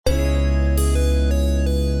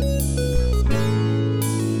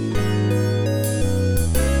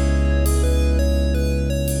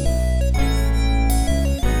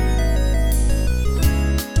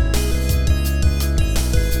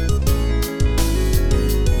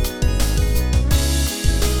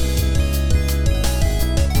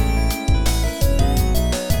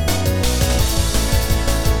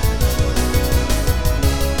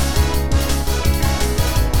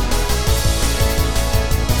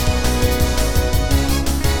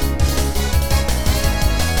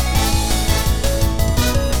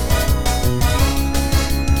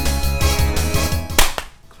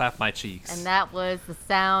my cheeks. And that was the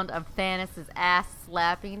sound of Thanos' ass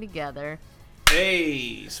slapping together.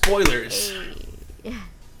 Hey, spoilers. Hey.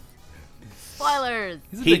 Spoilers.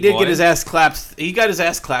 He did get his ass clapped. He got his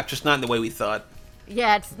ass clapped, just not in the way we thought.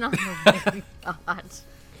 Yeah, it's not the way we thought.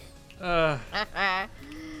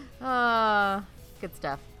 Good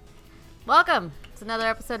stuff. Welcome to another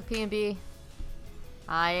episode of P&B.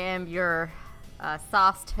 I am your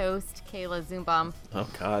sauced host, Kayla Zoombaum. Oh,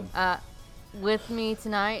 God. With me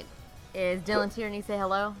tonight is Dylan Tierney. Say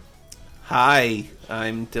hello. Hi,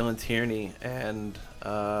 I'm Dylan Tierney, and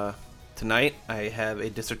tonight I have a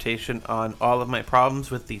dissertation on all of my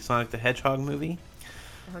problems with the Sonic the Hedgehog movie.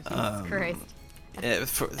 Oh, Jesus Christ.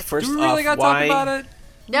 First Do we really off, gotta talk about it?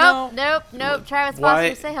 Nope. Travis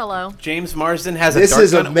Foster, say hello. James Marsden has This a dart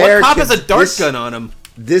is gun. American- What cop has a dart this- gun on him?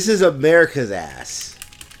 This is America's ass.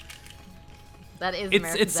 That is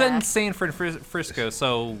It's set in ass. San Francisco,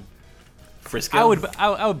 so Frisco?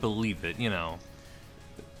 I would believe it. You know.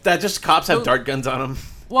 That just cops have dart guns on them?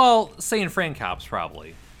 Well, San Fran cops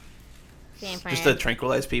probably. Just to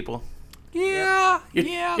tranquilize people? Yeah.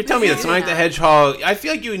 You're telling me that Sonic the Hedgehog... I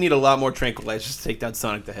feel like you would need a lot more tranquilizers to take down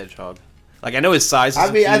Sonic the Hedgehog. Like, I know his size is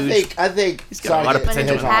huge. I think He's got a lot of Sonic the But his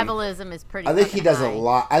potential. Hedgehog- metabolism is pretty I think he fucking does high. a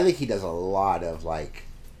lot. I think he does a lot of like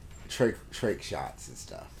trick shots and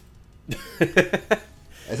stuff.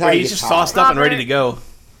 That's how Where he he's gets just high. sauced up and ready to Robert. go.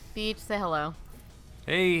 Beach, say hello.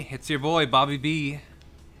 Hey, it's your boy Bobby B.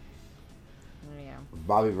 There you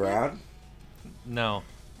Bobby Brown. No.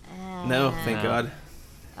 go. No, thank No. God.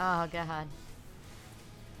 Oh, God.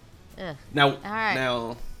 Ugh. Now, right.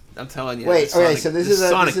 now, I'm telling you. Wait. Okay. Sonic- So this is a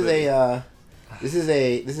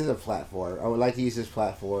platform. I would like to use this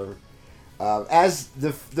platform as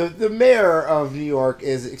the mayor of New York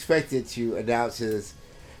is expected to announce his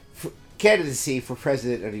candidacy for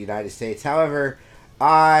president of the United States. However,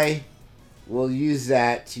 I will use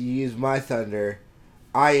that to use my thunder.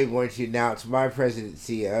 I am going to announce my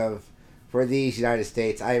presidency for these United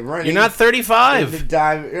States. I am running. You're not in the 35.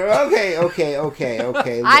 Okay.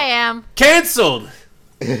 I am. Canceled.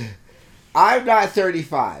 I'm not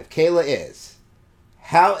 35. Kayla is.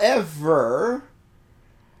 However,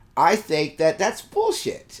 I think that's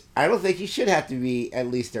bullshit. I don't think you should have to be at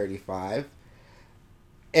least 35.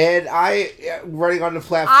 And I running on the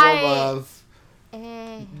platform of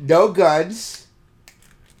no guns,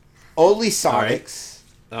 only Sonics.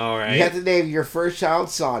 All right. You have to name your first child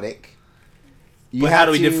Sonic. You But how have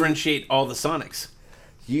do we to- differentiate all the Sonics?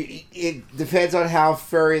 It depends on how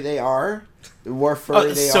furry they are. The more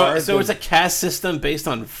furry they so are. so it's a caste system based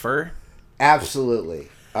on fur? Absolutely.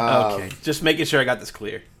 Okay. Just making sure I got this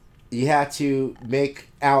clear. You have to make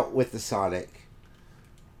out with the Sonic.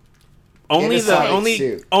 Only a Sonic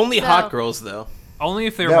suit. only So- hot girls though. Only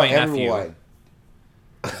if they're No, my nephew. everyone.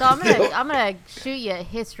 So I'm gonna shoot you a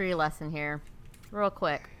history lesson here, real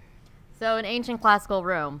quick. So in ancient classical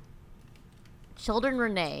Rome, children were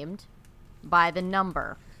named by the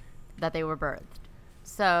number that they were birthed.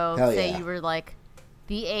 So Hell say yeah. you were like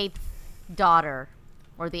the 8th daughter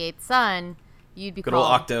or the 8th son, you'd be Good old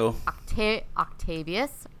called Octo.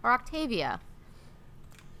 Octavius or Octavia.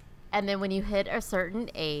 And then when you hit a certain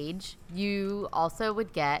age, you also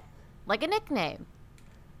would get like a nickname.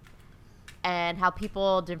 And how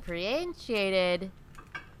people differentiated,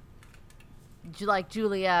 like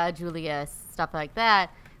Julia, Julius, stuff like that,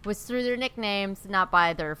 was through their nicknames, not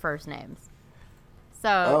by their first names.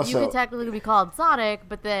 So you could technically be called Sonic,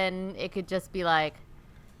 but then it could just be like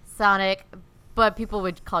Sonic, but people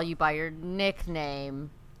would call you by your nickname,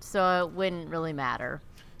 so it wouldn't really matter.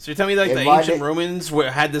 So you're telling me like And the why ancient they- Romans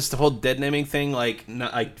had this whole dead naming thing like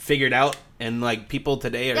figured out, and like people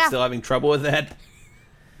today are Yeah. still having trouble with that?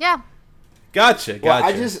 Yeah. Gotcha. Well,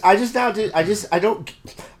 I just now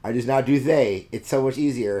do they. It's so much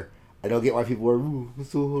easier. I don't get why people are, ooh, it's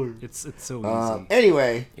so hard. It's so easy.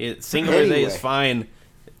 Anyway. Singular they is Anyway. fine.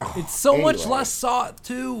 It's so much Anyway. less sought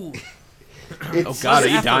too. Oh God, are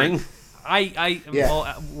you effort. dying? Yeah.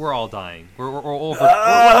 Well, we're all dying. We're over.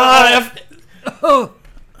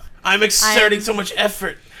 I'm exerting so much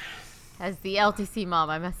effort. As the LTC mom,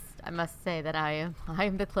 I must say that I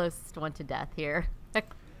am the closest one to death here.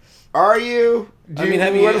 Are you? Do I mean, you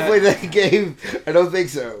have you- want to play that game? I don't think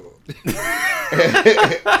so.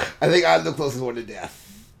 I think I'm the closest one to death.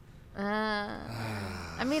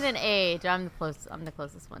 I mean, in age, I'm the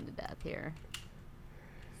closest one to death here.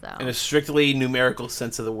 So In a strictly numerical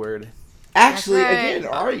sense of the word. Actually, That's right. again,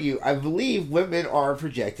 are you? I believe women are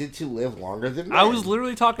projected to live longer than men. I was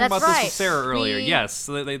literally talking That's about this right. with Sarah earlier. We- Yes,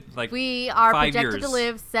 so they like we are 5 projected years. to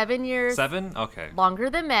live 7 years 7. Okay. longer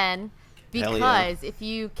than men, Hell yeah. because if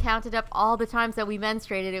you counted up all the times that we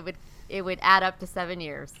menstruated, it would add up to 7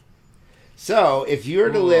 years. So, if you were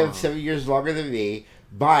to live 7 years longer than me,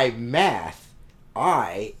 by math,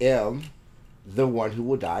 I am the one who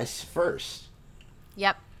will die first.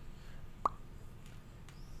 Yep.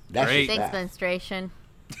 That's Great. just Thanks, math. menstruation.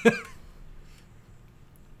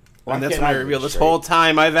 Why And that's can't when I I reveal this menstruate? whole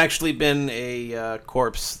time I've actually been a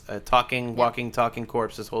corpse, a talking, walking, talking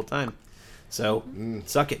corpse this whole time. So,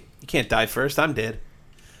 suck it. You can't die first. I'm dead.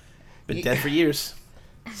 Been dead for years.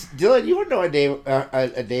 Dylan, you want to know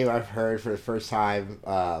a name I've heard for the first time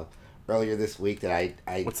earlier this week that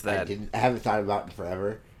I What's that? I haven't thought about in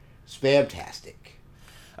forever? Spamtastic.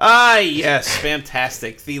 Ah, yes,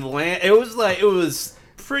 fantastic. It was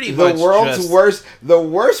pretty much The world's just, the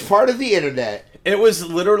worst part of the internet. It was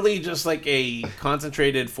literally just like a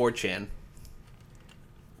concentrated 4chan.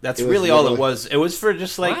 That's It was really all it literally- was. It was for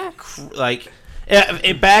just like What?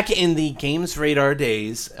 back in the Games Radar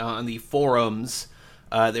days on the forums.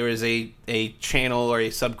 There was a channel or a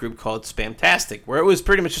subgroup called Spamtastic, where it was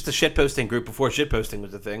pretty much just a shitposting group before shitposting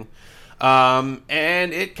was a thing.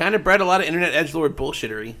 And it kind of bred a lot of internet edgelord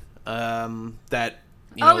bullshittery. That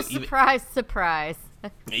Surprise, surprise.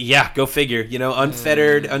 yeah, go figure.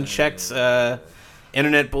 Unfettered, unchecked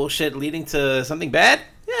internet bullshit leading to something bad.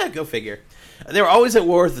 Yeah, go figure. They were always at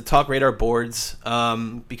war with the Talk Radar boards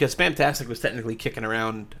because Spamtastic was technically kicking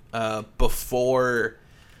around before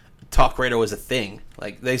Talk Radar was a thing.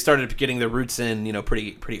 Like they started getting their roots in,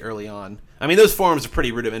 pretty early on. I mean, those forums are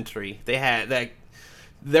pretty rudimentary.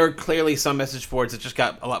 There were clearly some message boards that just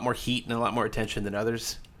got a lot more heat and a lot more attention than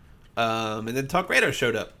others. And then Talk Radar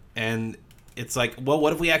showed up, and it's like, well,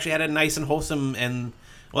 what if we actually had a nice and wholesome and,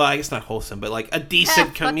 well, I guess not wholesome, but like a decent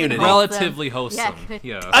Fucking community, wholesome. Relatively wholesome.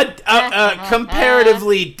 Yeah. Yeah. a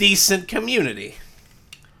comparatively decent community.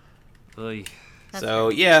 Oy. That's So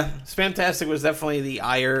yeah, Spamtastic was definitely the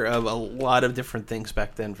ire of a lot of different things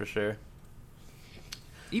back then, for sure.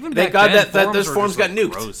 Even Thank back God then, that those were forums just, got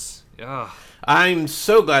nuked. Gross. Yeah. I'm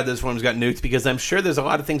so glad those forums got nuked because I'm sure there's a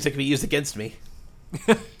lot of things that could be used against me.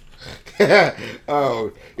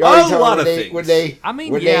 Oh, A you already told lot when of they, things. When they, I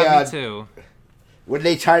mean, when yeah, they, me too. When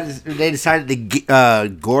they decided to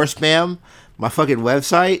gore spam my fucking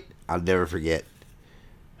website, I'll never forget.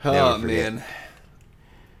 Oh Never forget. man,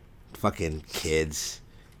 Fucking kids,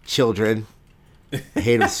 children, I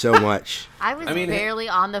hate them so much. I was I mean, barely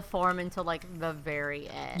on the forum until like the very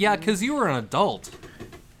end. Yeah, because you were an adult.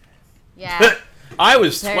 Yeah. I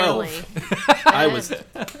was Barely. 12. I was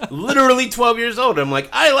literally 12 years old. I'm like,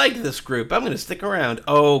 I like this group. I'm going to stick around.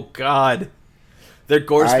 Oh, God. They're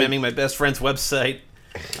gore spamming my best friend's website.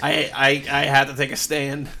 I had to take a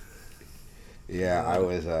stand. Yeah, I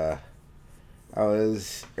was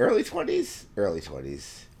early 20s. Early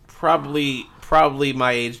 20s. Probably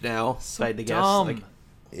my age now, if I had to guess. dumb. Like,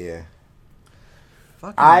 Yeah.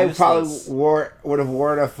 Fucking I useless. probably would have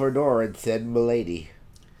worn a fedora and said "milady."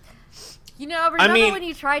 You know, remember mean- when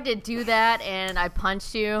you tried to do that and I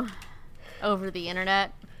punched you over the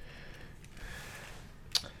internet?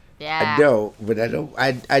 Yeah. I don't, but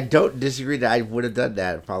I don't disagree that I would have done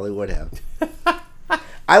that. I probably would have.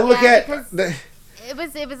 I look Yeah, at because- the,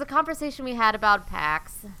 It was a conversation we had about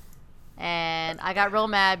PAX, and I got real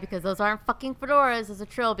mad because those aren't fucking fedoras, those are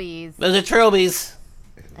trilbies. those are trilbies.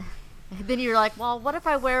 And then you're like, well, what if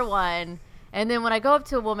I wear one? And then when I go up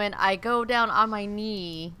to a woman, I go down on my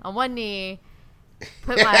knee, on one knee,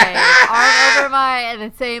 put my arm over and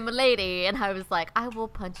then say, "Milady," and I was like, I will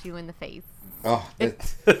punch you in the face. oh, that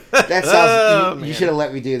sounds. Oh, you man. should have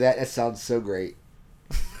let me do that. That sounds so great.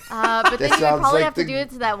 But then you would sounds probably like have to the- do it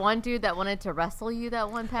to that one dude that wanted to wrestle you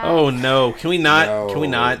that one PAX. Oh, no. Can we not? No, Can we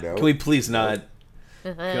not? no. Can we please not?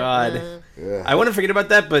 God. Ugh. I want to forget about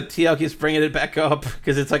that, but TL keeps bringing it back up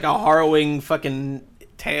because it's like a harrowing fucking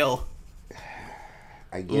tale.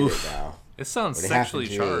 I get Oof. it now. It sounds What sexually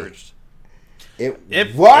happened to me? charged.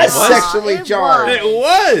 It was was. sexually It charged. was. It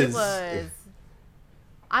was. It was.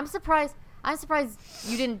 I'm surprised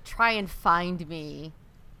you didn't try and find me.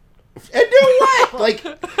 And do what? Like,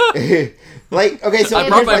 okay. So I It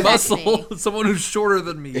brought my was muscle. me. Someone who's shorter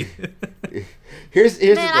than me. here's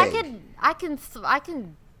Man, the I thing.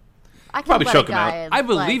 can Probably let choke a him out. guy, I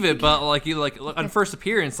believe like, it, but on first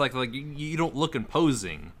appearance, you don't look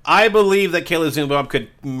imposing. I believe that Kayla Zumbaum could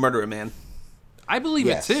murder a man. I believe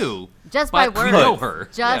Yes. it too. just by But you words. know her.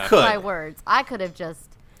 Just Yeah. Could. by words. I could have just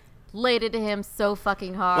laid it to him so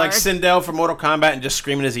fucking hard. Like Sindel from Mortal Kombat and just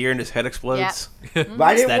scream in his ear and his head explodes. But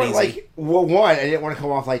I didn't that want easy. I didn't want to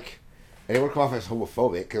come off as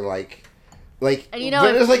homophobic because And you know, but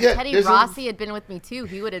if there's like a- Teddy there's a- Rossi had been with me too,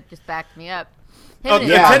 he would have just backed me up. Him Oh, and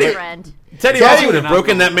his yeah, Teddy- friend. Teddy Teddy also would have would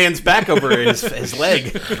broken not that man's back over his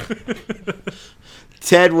leg.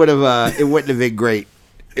 Ted would have. It wouldn't have been great.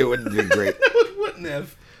 It wouldn't be great. It wouldn't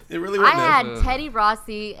have. It really I wouldn't have. had Teddy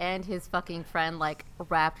Rossi and his fucking friend like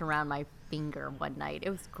wrapped around my finger one night. It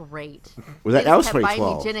was great. Was that They was just kept buying me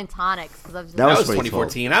 2012? gin and tonics because I was just That That was was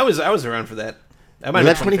 2012. 2014. I was around for that. That might Was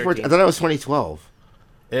have that been 2014? 2013. I thought that was 2012.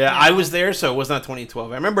 Yeah, I was there, so it was not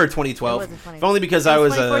 2012. I remember 2012. It wasn't If 2012. only because It I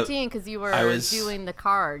was was 2014 because you were I was- doing the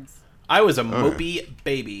cards. a mopey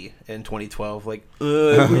baby in 2012. Like,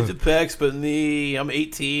 I went to PAX, but I'm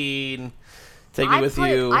 18. Take me with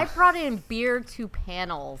you. I brought in beer to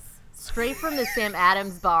panels straight from the Sam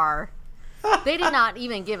Adams bar. They did not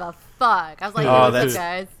even give a fuck. I was like, Oh, "Hey, that's- what's up,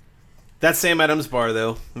 guys?" That Sam Adams bar,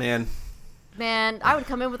 though, man. Man, I would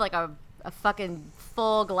come in with like a fucking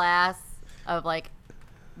full glass of like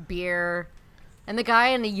beer, and the guy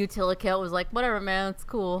in the utility kilt was like, "Whatever, man, it's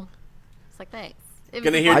cool." It's like, thanks. It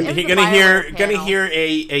Gonna was hear, a- it was a gonna BioWare hear panel.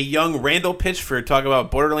 a young Randall Pitchford talk about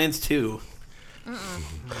Borderlands 2. Don't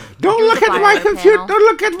It was look a at my BioWare computer. panel. Don't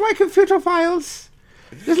look at my computer files.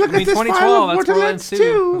 Just look I mean, at this file 2012. of That's Borderlands Borderlands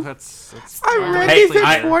 2. That's I'm Yeah. ready Hey, for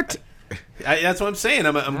I- what? That's what I'm saying.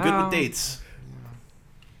 I'm good Oh. with dates.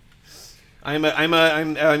 I'm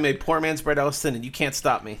a poor man's Brett Elston, and you can't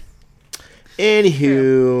stop me.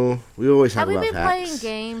 Anywho, we always talk Have we about been PAX. playing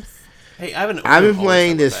games? Hey, I've been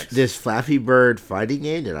playing this Flappy Bird fighting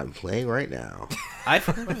game that I'm playing right now. I've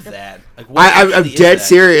heard of that. Like, what I'm actually is dead that?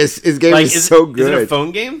 serious. This game Like, is so Is it good. a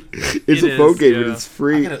phone game? It's It a phone is, game yeah. and it's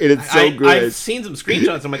free I'm and gonna- it's so good. I've seen some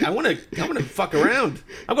screenshots. I'm like, I want to fuck around.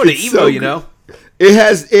 I'm going to It's Evo, so you good. know.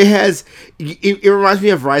 It reminds me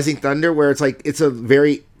of Rising Thunder, where it's like it's a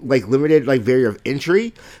very like limited like barrier of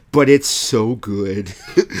entry, but it's so good.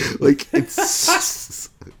 Like it's.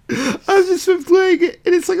 I've just been playing it,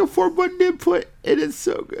 and it's like a 4-button input, and it's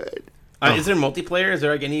so good. Is there multiplayer? Is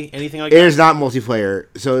there like anything like It that? is not multiplayer,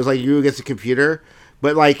 so it's like you against a computer,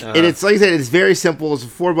 but like and it's like I said, it's very simple. It's a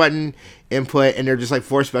 4-button input, and they're just like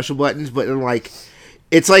 4 special buttons, but then like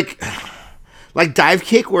it's like Dive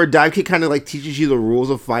Kick, where Dive Kick kind of like teaches you the rules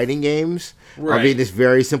of fighting games. Right. I mean, this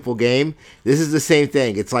very simple game. This is the same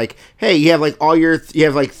thing. It's like, hey, you have like you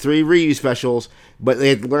have like 3 Ryu specials, but they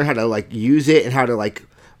have to learn how to like use it and how to like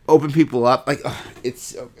open people up. Like, it's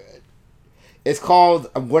so good. It's called.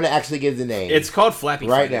 I'm going to actually give the name. It's called Flappy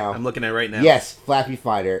Right Fighter. now. I'm looking at it right now. Yes, Flappy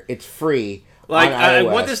Fighter. It's free. Like on I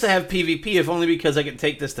iOS. want this to have PvP, if only because I can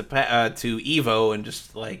take this to Evo and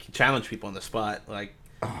just like challenge people on the spot. Like,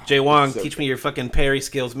 Jay Wong, so teach me your fucking parry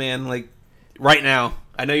skills, man. Like, right now.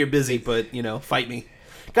 I know you're busy, but you know, fight me.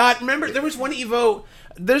 God, remember there was one Evo.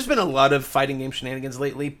 There's been a lot of fighting game shenanigans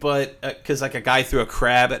lately, but because like a guy threw a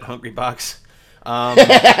crab at Hungry Box.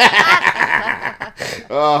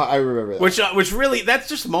 Oh, I remember that. Which really, that's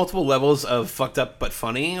just multiple levels of fucked up but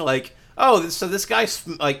funny. Like, oh, so this guy,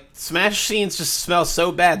 like, Smash scenes just smell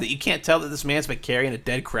so bad that you can't tell that this man's been carrying a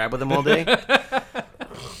dead crab with him all day.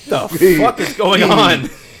 The fuck is going on?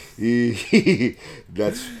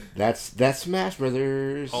 that's Smash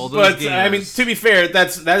Brothers. All those But I mean, gamers. to be fair,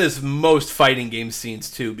 that is most fighting game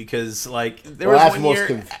scenes too, because like there Well, was that's one most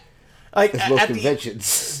year, like that's most at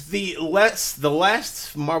conventions. the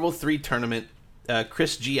last Marvel 3 tournament,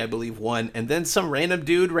 Chris G, I believe, won, and then some random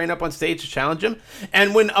dude ran up on stage to challenge him.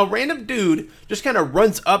 And when a random dude just kind of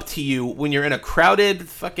runs up to you when you're in a crowded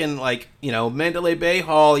fucking, like, you know, Mandalay Bay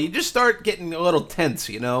hall, you just start getting a little tense,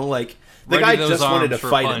 you know? Like, the Ready guy those just wanted to arms for a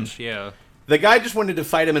fight punch, him. Yeah. The guy just wanted to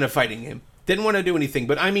fight him in a fighting game. Didn't want to do anything.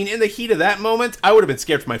 But, I mean, in the heat of that moment, I would have been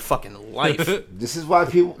scared for my fucking life. This is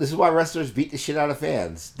why wrestlers beat the shit out of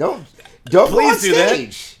fans. Don't go Please on do that.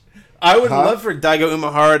 stage. I would Huh? love for Daigo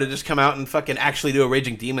Umehara to just come out and fucking actually do a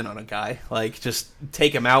Raging Demon on a guy. Like, just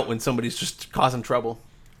take him out when somebody's just causing trouble.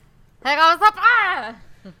 Hey, what's up? Ah!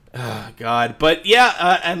 Oh, God. But,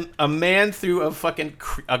 yeah, a man threw a fucking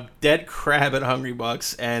a dead crab at Hungry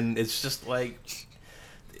Bucks, and it's just like...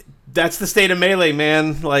 That's the state of Melee,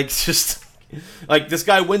 man. Like, it's just... Like, this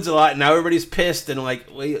guy wins a lot, and now everybody's pissed, and, like...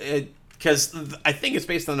 Because I think it's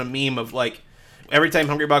based on a meme of, like... Every time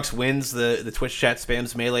Hungry Box wins, the Twitch chat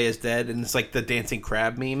spams Melee is dead, and it's like the dancing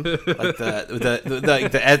crab meme, like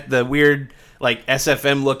the weird like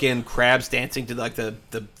SFM looking crabs dancing to like the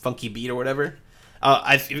funky beat or whatever.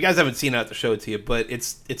 If you guys haven't seen it, I have to show it to you, but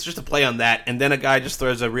it's just a play on that, and then a guy just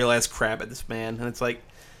throws a real ass crab at this man, and it's like,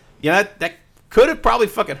 yeah, that could have probably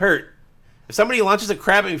fucking hurt. If somebody launches a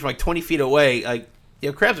crab at me from like 20 feet away, like, you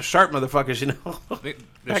know, crabs are sharp motherfuckers, you know. They're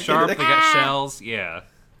Back sharp, into they the- got shells, yeah.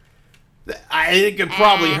 It could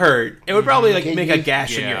probably hurt. It would probably like Can make a you-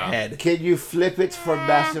 gash in your Yeah. head. Can you flip it for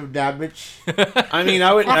massive damage? I mean,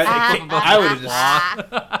 I would have just.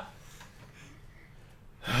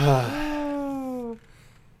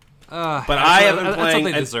 But I haven't That's playing-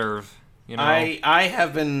 what they deserve. You know, I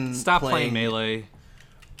have been stop playing Melee.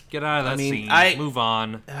 Get out of that mean, scene. Move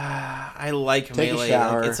on. I like Take a Melee.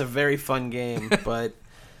 shower. It's a very fun game, but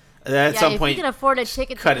at Yeah, some if point, you can afford a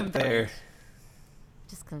ticket cut to it there.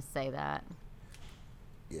 Just gonna say that.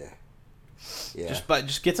 Yeah. Yeah.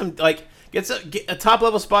 Just get some get a top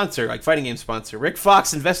level sponsor, like fighting game sponsor. Rick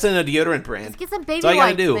Fox invested in a deodorant brand. Let's get some baby That's all you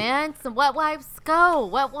gotta wipes, do. man. Some wet wipes. Go.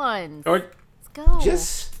 Wet ones. Or Let's go.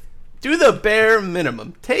 Just do the bare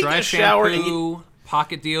minimum. Take Dry a shower shampoo,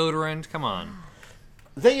 pocket deodorant. Come on.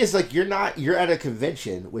 the thing is, like, you're at a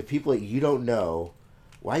convention with people that you don't know.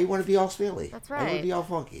 Why you want to be all smelly? That's Why you want right. to be all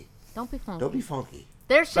funky? Don't be funky. Don't be funky.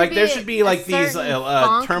 There should Like, be there should be, like, these,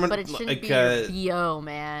 funk, termin- but it shouldn't like, be your BO,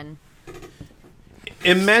 man.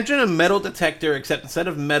 Imagine a metal detector, except instead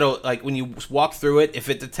of metal, like when you walk through it, if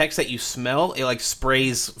it detects that you smell, it like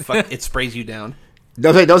sprays. It sprays you down.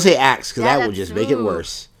 Don't say axe, because Yeah, that would that's- just make it ooh.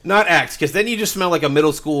 worse. Not Axe, because then you just smell like a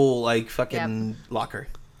middle school like fucking locker.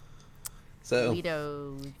 So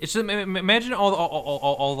Weedos. It's just imagine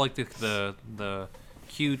all like the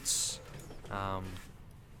cute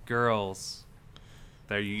girls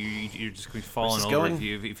that you're just going to be falling this over going?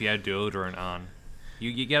 if you had deodorant on.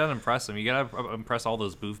 You gotta impress them. You gotta impress all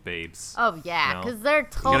those booth babes. Oh yeah, No. because they're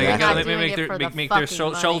totally You not gotta doing make it their for the make their fucking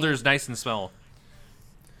money. shoulders nice and swell.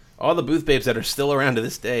 all the booth babes that are still around to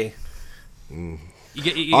this day. You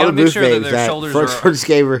All gotta the make booth sure that babes their that shoulders Front are. Sports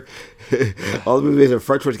Gamer, all the movies that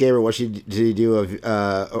Front Sports Gamer wants you to do an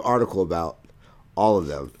article about. All of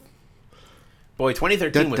them. Boy,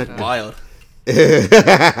 2013 was Dun, dun, dun. wild.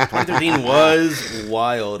 2013 was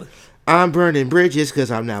wild. I'm burning bridges because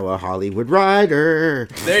I'm now a Hollywood writer.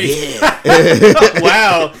 There you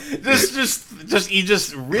wow. You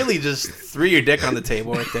just really threw your dick on the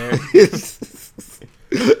table right there.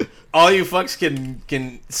 All you fucks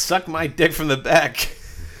can suck my dick from the back.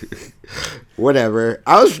 Whatever.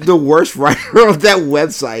 I was the worst writer on that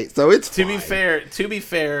website, so it's To fine. be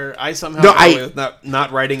fair, I somehow No, got away with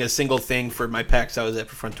not writing a single thing for my PAX I was at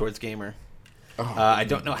for Front Towards Gamer. I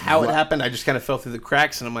don't know how it happened. I just kind of fell through the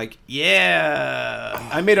cracks, and I'm like, yeah.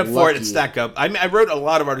 I made up for it at lucky. Stack Up. I wrote a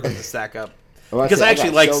lot of articles at Stack Up Well, because said, I actually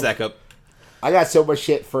got like so- Stack Up. I got so much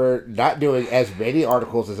shit for not doing as many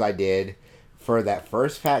articles as I did for that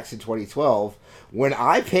first PAX in 2012 when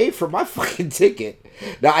I paid for my fucking ticket.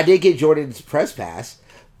 Now, I did get Jordan's press pass,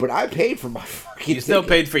 but I paid for my fucking ticket. You still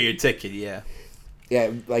paid for your ticket, yeah.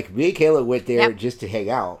 Yeah, like, me and Kayla went there Yep. just to hang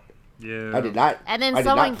out. Yeah. I did not. And then I did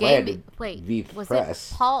someone not plan gave me. to Wait, be was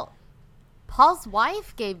press. it Paul? Paul's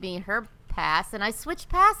wife gave me her pass, and I switched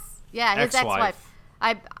pass. Yeah, his Ex-wife.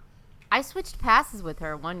 ex-wife. I switched passes with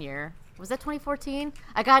her one year. Was that 2014?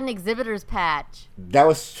 I got an exhibitor's patch. That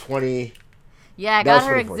was 20. Yeah, I That was got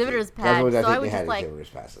her 2014. exhibitor's That's patch, when so I think would they had just like exhibitor's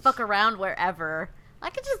passes. fuck around wherever.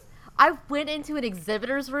 I went into an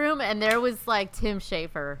exhibitor's room, and there was like Tim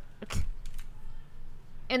Schafer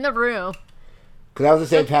in the room. Cause that was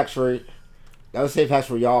the same PAX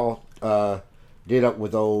where y'all did up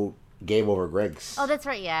with old Game Over Greg's. Oh, that's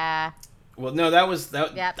right. Yeah. Well, no, that was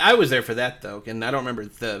that. Yep. I was there for that though, and I don't remember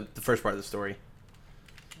the first part of the story.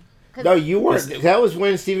 'Cause- No, you weren't. Was- That was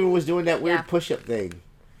when Steven was doing that weird Yeah. push-up thing.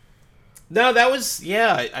 No, that was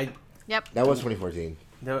I Yep. That was 2014.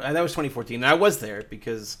 no, that was 2014. And I was there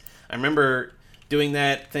because I remember doing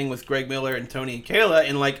that thing with Greg Miller and Tony and Kayla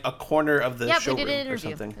in like a corner of the Yep, we showroom did an or interview.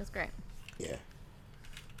 something. It was great. Yeah.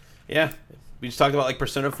 Yeah, we just talked about like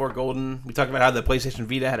Persona 4 Golden. We talked about how the PlayStation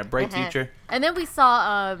Vita had a bright Uh-huh. future, And then we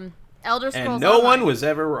saw Elder Scrolls and no Online. one was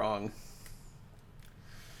ever wrong.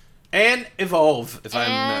 And Evolve, if I'm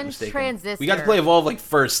not And mistaken. Transistor. We got to play Evolve like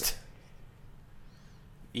first.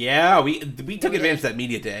 Yeah, we took advantage of that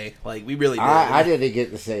media day. Like we really did. I didn't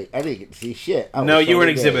get to say. I didn't get to see shit. I No, was you were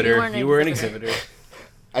an so gay. exhibitor. You were an exhibitor.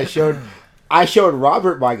 exhibitor. I showed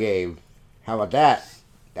Robert my game. How about that?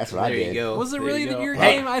 That's what I There did. you go. Was it There really you go. your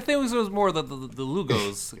Hey. game? I think it was more the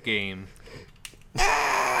Lugos game.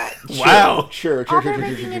 Wow. Sure. Oh, they're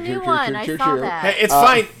making a new one. I saw that. Hey, it's Uh,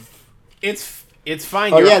 fine. It's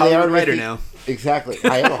fine. Oh You're yeah, a they Hollywood are writer making- now. Exactly.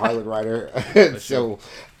 I am a Hollywood writer, so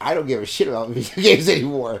I don't give a shit about video games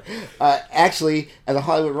anymore. Actually, as a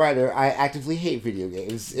Hollywood writer, I actively hate video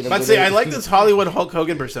games. And I'm But see, gonna- I like this Hollywood Hulk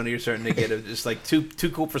Hogan persona you're starting to get. Of just like too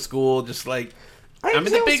cool for school. Just like I I'm in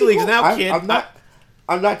didn't say the I was big too leagues cool. now, kid.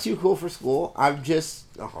 I'm not too cool for school. I'm just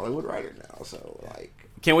a Hollywood writer now. So like,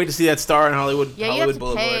 Can't wait to see that star on Hollywood. Yeah, you Hollywood have to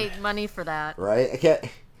Boulevard. pay money for that. right? I can't.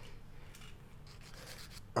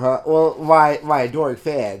 Well, my adoring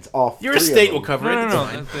fans, all Your three of estate them- will cover No, it.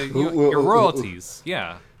 no, It's fine. your royalties.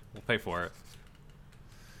 Yeah, we'll pay for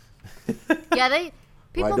it. Yeah,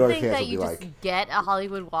 people daughter think fans that will you be just like- get a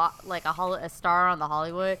Hollywood like a star on the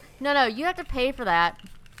Hollywood. No, you have to pay for that.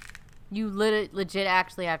 You legit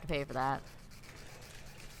actually have to pay for that.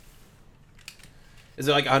 Is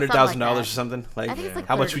it like $100,000 or something? Like, I think it's like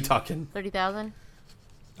how much 30. we talking? 30,000.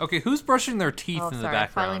 Okay, who's brushing their teeth Oh, in the sorry.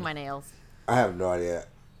 background? Filing my nails. I have no idea.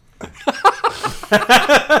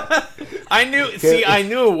 I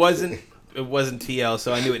knew it wasn't TL,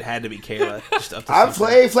 so I knew it had to be Kayla. Just up to I'm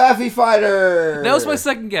playing Flappy Fighter. That was my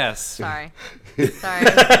second guess. Sorry.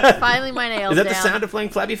 Filing my nails. Is that down. the sound of playing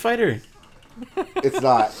Flappy Fighter? It's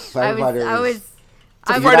not. Flappy Fighter I was.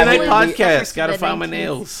 It's a Friday night podcast. Gotta file my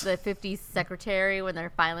nails. The 50s secretary when they're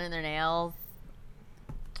filing their nails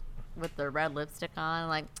with their red lipstick on.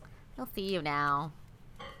 Like, I'll see you now.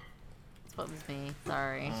 That's what was me.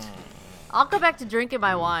 Sorry. I'll go back to drinking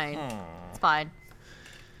my wine. It's fine.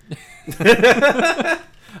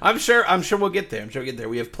 I'm sure we'll get there.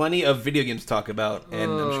 We have plenty of video games to talk about,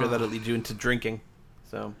 and I'm sure that'll lead you into drinking.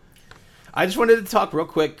 So, I just wanted to talk real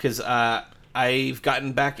quick because I've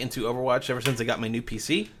gotten back into Overwatch ever since I got my new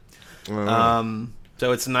PC.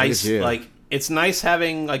 So it's nice, it's nice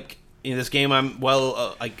having in this game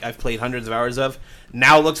I've played hundreds of hours of.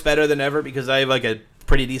 Now looks better than ever because I have a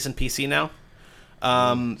pretty decent PC now.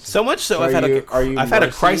 So much so, I've had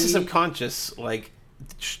a crisis of conscience.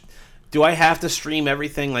 Do I have to stream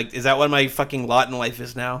everything? Is that what my fucking lot in life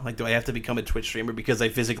is now? Do I have to become a Twitch streamer because I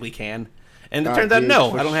physically can? And it turns out,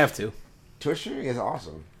 no, I don't have to. Twitch streaming is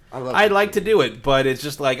awesome. I'd like to do it, but it's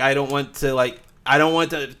just I don't want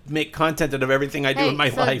to make content out of everything I do in my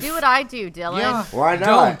life. Do what I do, Dylan. Yeah, why not?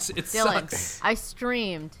 Don't. It Dylan, sucks. I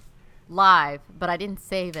streamed live, but I didn't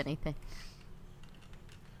save anything.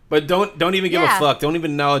 But don't even give a fuck. Don't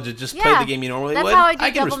even acknowledge it. Just play the game you normally would. That's how I do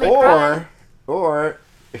can Devil May respect. Cry. Or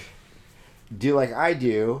do like I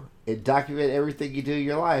do and document everything you do in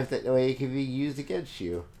your life. That way it can be used against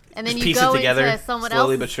you. And then Just you piece go it together, into someone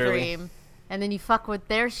slowly else's but surely. stream, and then you fuck with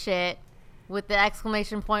their shit with the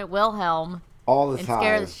exclamation point Wilhelm All the and time.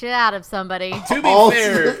 scare the shit out of somebody. To be all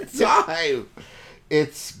fair, the time.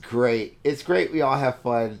 It's great. It's great. We all have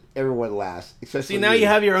fun. Everyone laughs. Especially see, now you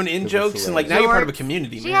have your own in It's jokes, and hilarious. now you're part of a Jorts.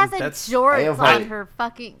 community, She man. has a That's jorts I on am- her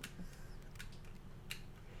fucking.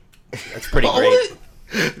 pretty great.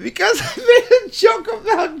 Because I made a joke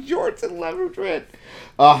about jorts and Leverage.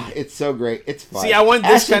 Oh, it's so great. It's fun. See, I want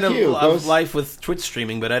this Ashley kind of Q goes- life with Twitch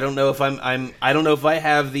streaming, but I don't know if I don't know if I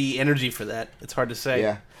have the energy for that. It's hard to say.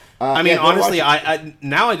 Yeah. I mean, go honestly, watch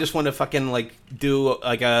I just want to fucking do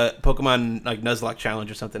a Pokemon Nuzlocke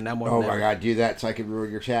challenge or something. Now more Oh than my ever. god, do that so I can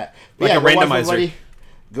ruin your chat. Like a go watch my randomizer. buddy-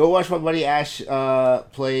 Go watch my buddy Ash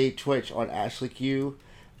play Twitch on Ashley Q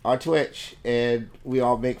on Twitch, and we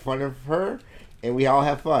all make fun of her, and we all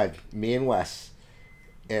have fun. Me and Wes,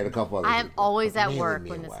 and a couple other I am people. always at Mainly work me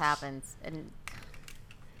when and this Wes. happens, and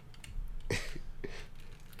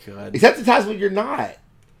God. Except the times when you're not.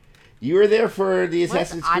 You were there for the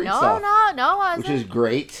Assassin's I Creed know, stuff, no, I which wasn't. is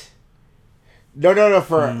great. No,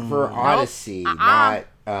 for Odyssey, not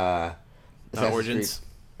Assassin's Origins. Creed.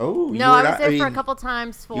 Oh, No, I was there for a couple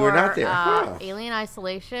times for you were not there, huh? Alien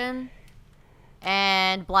Isolation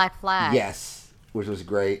and Black Flag. Yes, which was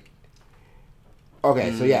great.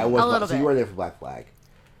 Okay, so yeah, it was. A little So you bit. were there for Black Flag.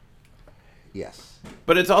 Yes.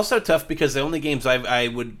 But it's also tough because the only games I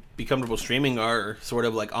would be comfortable streaming are sort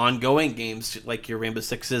of ongoing games, like your Rainbow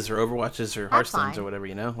Sixes or Overwatches or Hearthstones fine. or whatever,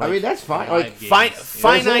 you know. I mean, that's fine. live Like,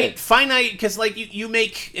 games. Finite, because you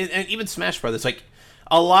make, and even Smash Brothers,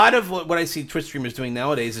 a lot of what I see Twitch streamers doing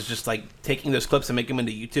nowadays is just taking those clips and making them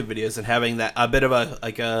into YouTube videos and having that a bit of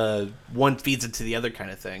a one feeds into the other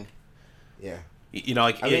kind of thing. yeah. You know,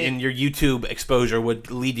 I mean- in your YouTube exposure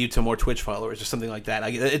would lead you to more Twitch followers or something like that.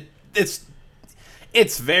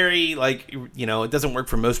 It's very it doesn't work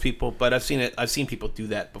for most people, but I've seen people do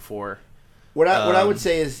that before. What I would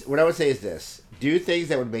say is this: do things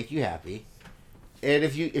that would make you happy, and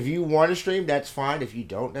if you want to stream, that's fine. If you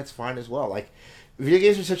don't, that's fine as well. Video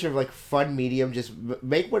games are such a fun medium. Just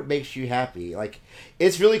make what makes you happy.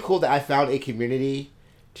 It's really cool that I found a community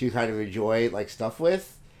to kind of enjoy stuff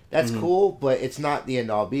with. That's cool, but it's not the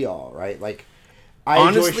end all be all, right? I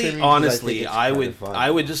enjoy streaming because I think it's kind of fun.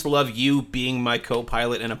 I would just love you being my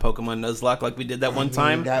co-pilot in a Pokemon Nuzlocke like we did that one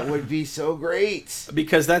time. That would be so great.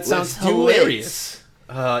 Because that sounds Let's do it. hilarious.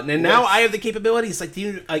 And now I have the capabilities. Do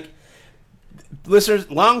you listeners,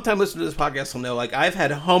 long-time listeners to this podcast will know. I've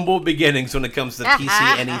had humble beginnings when it comes to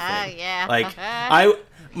PC anything. Yeah.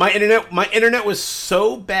 My internet was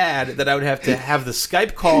so bad that I would have to have the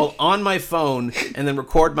Skype call on my phone and then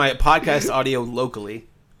record my podcast audio locally.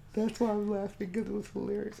 That's why I'm laughing because it was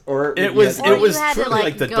hilarious. It was Or you truly had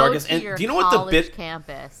to, the go darkest. to And your do you know what the college bit?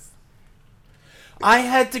 campus. I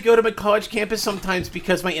had to go to my college campus sometimes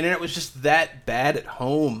because my internet was just that bad at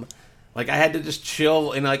home. I had to just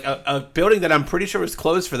chill in a building that I'm pretty sure was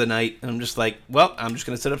closed for the night, and I'm just well, I'm just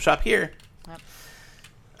gonna set up shop here. Yep.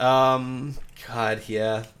 God,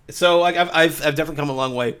 yeah. So like I've definitely come a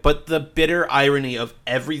long way, but the bitter irony of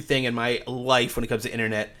everything in my life when it comes to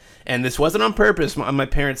internet, and this wasn't on purpose, my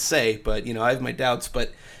parents say, but you know I have my doubts,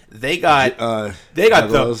 but they got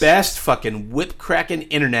the best fucking whip cracking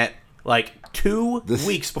internet like 2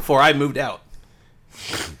 weeks before I moved out.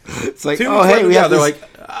 It's like, oh hey, we have they're this... like,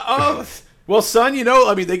 oh, well, son, you know,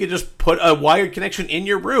 I mean, they could just put a wired connection in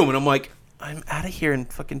your room, and I'm like, I'm out of here in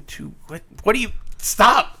fucking 2. What do you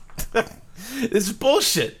stop? This is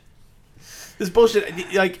bullshit. This is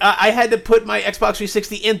bullshit. Like, I had to put my Xbox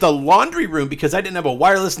 360 in the laundry room because I didn't have a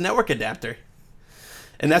wireless network adapter.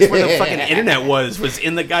 And that's where the fucking internet was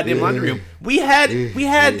in the goddamn laundry room. We had,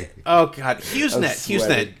 oh god,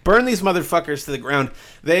 HughesNet. Burn these motherfuckers to the ground.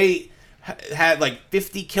 They had like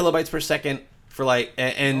 50 kilobytes per second for like,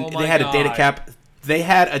 and they had a data cap. They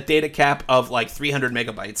had a data cap of like 300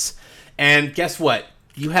 megabytes. And guess what?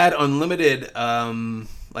 You had unlimited,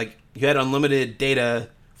 data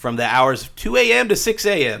from the hours of 2 a.m. to 6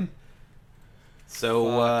 a.m.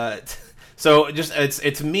 So, so just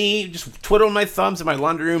it's me just twiddling my thumbs in my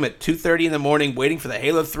laundry room at 2:30 in the morning, waiting for the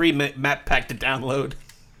Halo 3 map pack to download.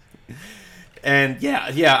 And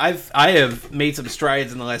yeah, I have made some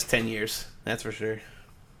strides in the last 10 years. That's for sure.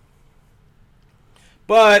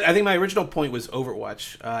 But I think my original point was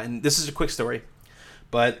Overwatch, and this is a quick story.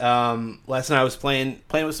 But last night I was playing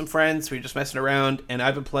with some friends. We were just messing around, and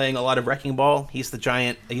I've been playing a lot of Wrecking Ball. He's the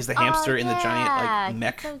hamster in the giant like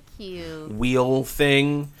mech wheel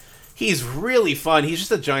thing. He's really fun. He's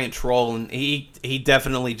just a giant troll, and he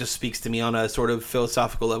definitely just speaks to me on a sort of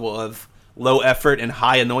philosophical level of low effort and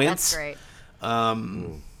high annoyance. That's great.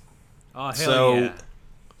 Oh hell yeah!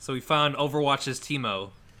 So we found Overwatch's Teemo.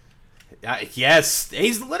 Yes,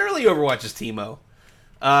 he's literally Overwatch's Teemo.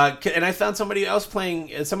 And I found somebody was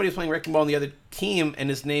playing Wrecking Ball on the other team, and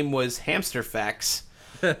his name was Hamster Facts.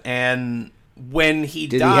 And when he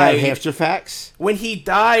died... Did he have Hamster Facts? When he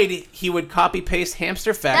died, he would copy-paste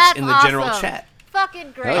Hamster Facts in the general chat.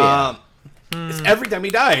 Fucking great. It's every time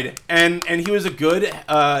he died. And he was a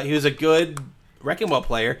good Wrecking Ball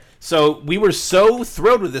player. So we were so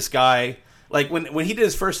thrilled with this guy. Like, when he did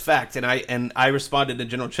his first fact, and I responded in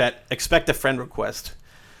general chat, expect a friend request.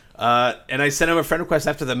 And I sent him a friend request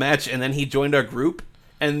after the match, and then he joined our group,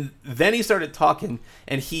 and then he started talking,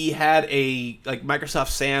 and he had a like Microsoft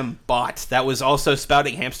Sam bot that was also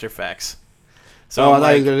spouting Hamster Facts. So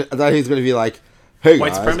I thought he was gonna be like, "Hey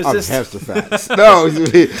white guys, supremacist? I'm Hamster Facts." No,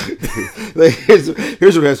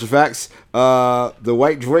 here's some Hamster Facts. The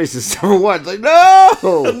white race is number 1. It's like, no, it's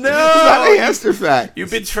not a Hamster Fact. You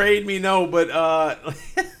betrayed me, no, but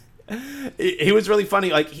he was really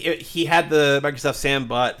funny. Like he had the Microsoft Sam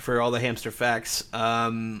bot for all the Hamster Facts,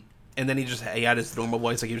 and then he had his normal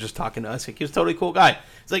voice, like he was just talking to us. Like, he was a totally cool guy.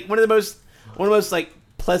 It's like one of the most like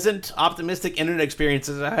pleasant, optimistic internet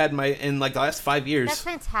experiences I had in like the last 5 years. That's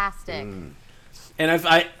fantastic.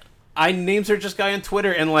 And I name search this guy on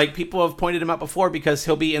Twitter, and like people have pointed him out before because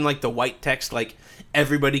he'll be in like the white text, like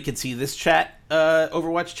everybody can see this chat,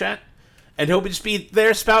 Overwatch chat, and he'll just be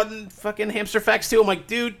there spouting fucking Hamster Facts too. I'm like,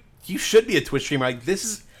 dude, you should be a Twitch streamer. Like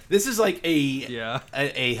this is like a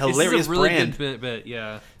hilarious really brand. Good bit,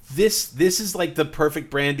 yeah. This is like the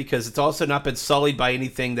perfect brand because it's also not been sullied by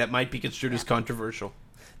anything that might be construed as controversial.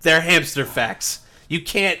 They're Hamster Facts. You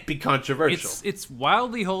can't be controversial. It's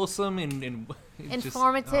wildly wholesome and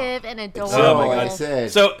informative and adorable. Oh my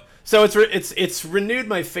god! So it's renewed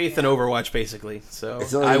my faith in Overwatch basically. So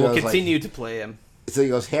I will continue to play him. So he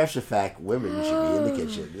goes, Hamster Fact, women should be in the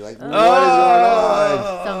kitchen. You're like, what is going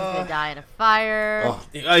on? Someone's gonna die in a fire.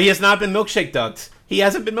 He has not been milkshake ducked. He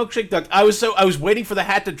hasn't been milkshake ducked. I was waiting for the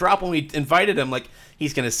hat to drop when we invited him. Like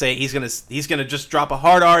he's gonna just drop a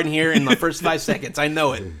hard R in here in the first 5 seconds. I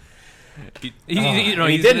know it. He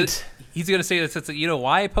didn't. He's gonna say that. You know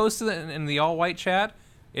why I posted it in the all white chat?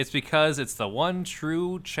 It's because it's the one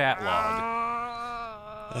true chat log.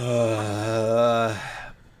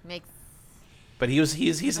 But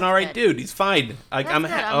he's an alright dude. He's fine. Like,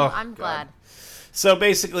 I'm glad. So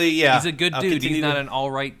basically, yeah, he's a good dude. He's not an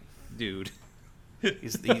alright dude.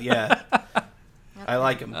 Yeah. I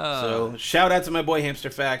like him. So shout out to my boy Hamster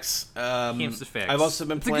Facts. Hamster Facts. I've also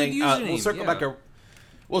been playing.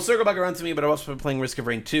 We'll circle back around to me, but I've also been playing Risk of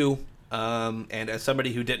Rain 2. And as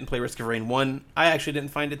somebody who didn't play Risk of Rain 1, I actually didn't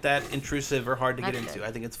find it that intrusive or hard to get into.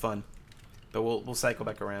 I think it's fun. But we'll cycle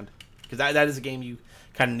back around because that is a game you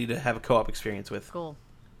kind of need to have a co-op experience with. Cool.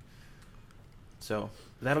 So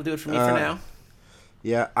that'll do it for me for now.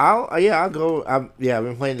 Yeah, I'll go. I've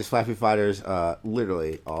been playing this Flappy Fighters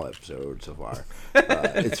literally all episodes so far.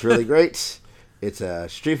 It's really great. It's a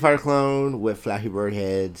Street Fighter clone with Flappy Bird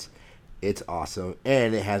heads, It's awesome,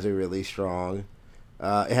 and it has a really strong.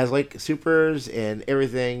 It has like supers and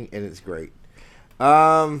everything, and it's great.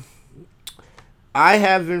 I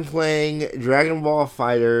have been playing Dragon Ball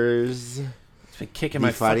Fighters. It's been kicking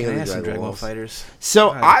my fucking ass in Dragon Ball Fighters. So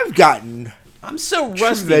God. I've gotten. I'm so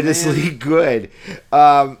rusty, tremendously man. good.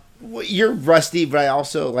 You're rusty, but I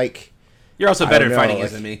also like. You're also better at fighting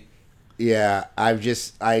games than me. Yeah, I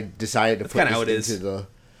decided to put this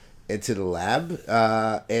into the lab,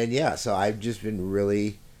 and yeah, so I've just been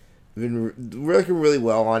working really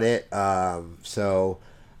well on it. So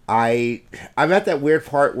I'm at that weird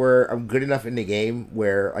part where I'm good enough in the game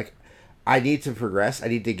where like I need to progress, I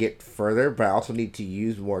need to get further, but I also need to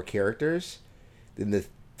use more characters than the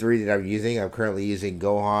 3 that I'm using. I'm currently using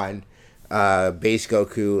Gohan, Base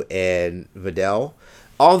Goku, and Videl.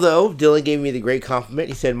 Although Dylan gave me the great compliment,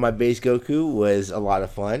 he said my Base Goku was a lot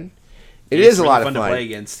of fun. It's really a lot of fun to play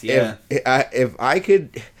against. Yeah. If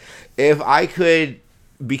I could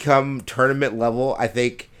become tournament level, I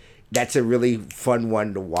think that's a really fun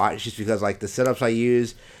one to watch. Just because like the setups I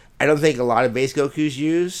use, I don't think a lot of Base Gokus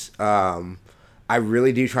use. I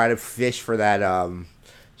really do try to fish for that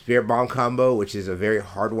Spirit Bomb combo, which is a very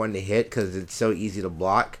hard one to hit because it's so easy to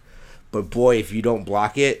block. But boy, if you don't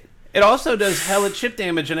block it. It also does hella chip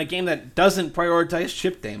damage in a game that doesn't prioritize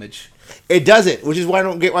chip damage. It doesn't, which is why I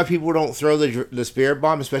don't get why people don't throw the Spirit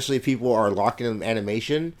Bomb, especially if people are locked in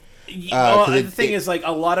animation. The thing is, like,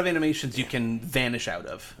 a lot of animations you can vanish out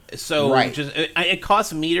of. So right. It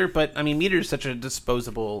costs meter, but, I mean, meter is such a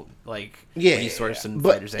disposable, like, resource in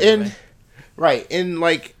fighters anyway. Right, and,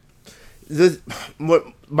 like,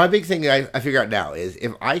 my big thing that I figure out now is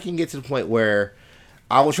if I can get to the point where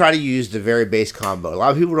I will try to use the very base combo. A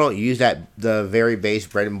lot of people don't use the very base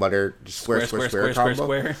bread and butter square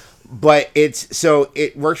combo. But it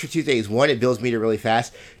works for 2 things. 1, it builds meter really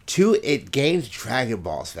fast. 2, it gains Dragon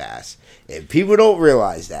Balls fast. And people don't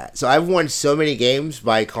realize that. So I've won so many games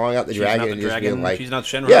by calling out the dragon and just being like, she's not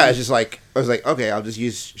Shenron. Yeah, it's just like I was like, okay, I'll just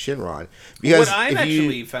use Shenron. Because what I've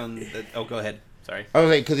actually found that, go ahead. Sorry. I was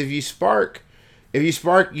like, because if you spark,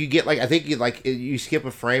 you get like I think you skip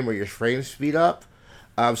a frame or your frames speed up.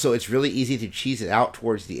 So it's really easy to cheese it out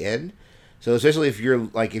towards the end. So especially if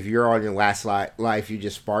you're on your last life, you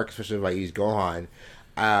just spark. Especially if I use Gohan,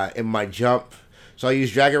 in my jump. So I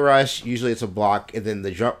use Dragon Rush. Usually it's a block, and then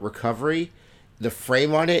the jump recovery, the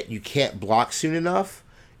frame on it, you can't block soon enough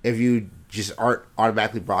if you just aren't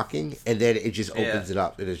automatically blocking, and then it just opens it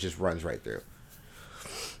up and it just runs right through.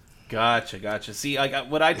 Gotcha. See, like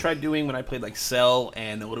what I tried doing when I played like Cell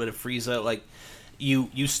and a little bit of Frieza, like.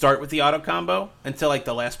 You start with the auto combo until like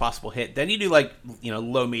the last possible hit. Then you do like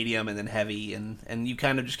low, medium, and then heavy, and you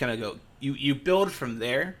kind of go. You build from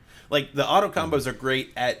there. Like the auto combos are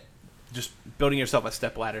great at just building yourself a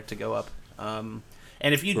step ladder to go up. And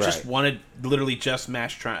if you just wanted literally just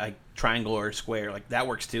mash triangle or square, like that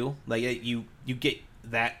works too. Like you get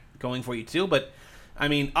that going for you too. But I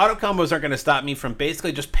mean, auto combos aren't going to stop me from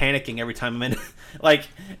basically just panicking every time I'm in. Like,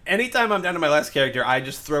 anytime I'm down to my last character, I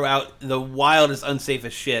just throw out the wildest,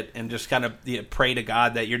 unsafest shit and just kind of pray to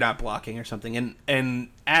God that you're not blocking or something. And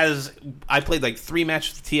as I played like 3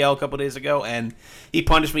 matches with TL a couple days ago, and he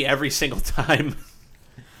punished me every single time.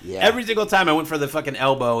 Yeah. Every single time I went for the fucking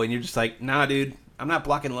elbow, and you're just like, nah, dude, I'm not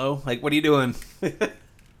blocking low. Like, what are you doing?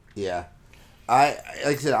 Yeah. Like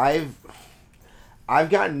I said, I've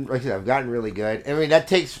gotten really good. I mean, that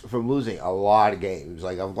takes from losing a lot of games.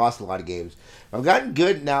 Like, I've lost a lot of games. I've gotten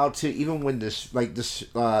good now to even when there's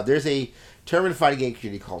a tournament fighting game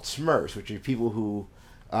community called Smurfs, which are people who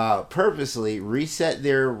purposely reset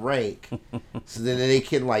their rank so that they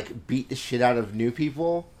can like beat the shit out of new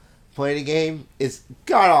people playing a game. It's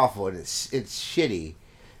god awful and it's shitty.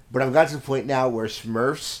 But I've got to the point now where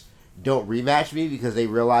Smurfs don't rematch me because they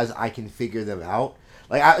realize I can figure them out.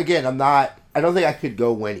 Like I don't think I could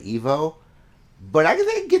go win Evo, but I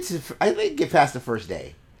think get past the first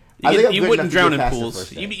day. You wouldn't drown in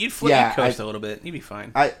pools. You'd flip coast a little bit. You'd be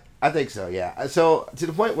fine. I think so, yeah. So to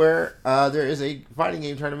the point where there is a fighting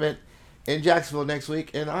game tournament in Jacksonville next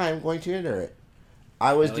week, and I am going to enter it.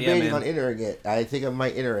 I was debating on entering it. I think I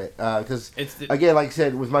might enter it because again, like I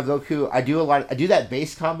said, with my Goku, I do that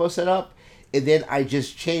base combo setup, and then I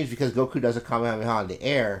just change because Goku does a Kamehameha in the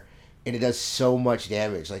air. And it does so much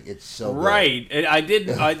damage, like it's so right. Good. I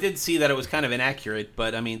did see that it was kind of inaccurate,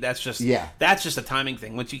 but I mean that's just a timing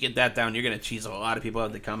thing. Once you get that down, you're gonna cheese a lot of people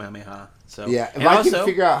out the Kamehameha. So yeah, if I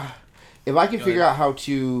can figure out how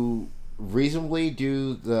to reasonably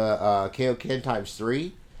do the Kaioken times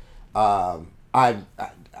 3, I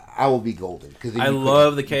will be golden because I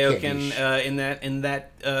love the Kaioken in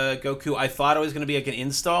that Goku. I thought it was gonna be like an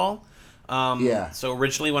install. So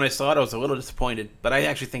originally when I saw it, I was a little disappointed, but I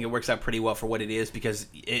actually think it works out pretty well for what it is because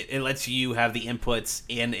it lets you have the inputs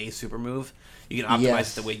in a super move. You can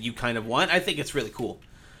optimize it the way you kind of want. I think it's really cool.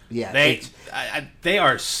 Yeah, they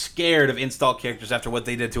are scared of install characters after what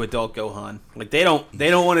they did to adult Gohan. Like they don't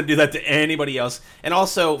want to do that to anybody else. And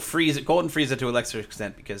also Golden Frieza to a lesser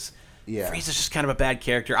extent because Frieza's just kind of a bad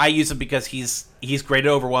character. I use him because he's great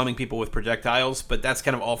at overwhelming people with projectiles, but that's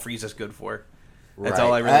kind of all Frieza's good for. That's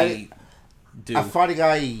all I really do. I fought a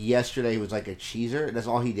guy yesterday who was like a cheeser, and that's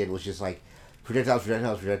all he did was just like projectiles, and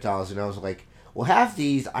I was like, well, half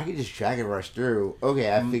these I can just Dragon Rush through.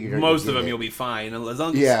 Okay, I figured most of them you'll be fine as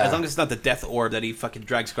long as it's not the death orb that he fucking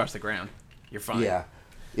drags across the ground. You're fine.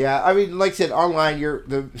 Yeah. I mean, like I said, online,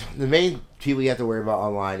 the main people you have to worry about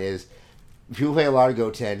online is people play a lot of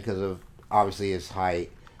Goten because of obviously his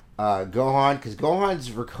height. Gohan, because Gohan's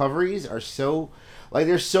recoveries are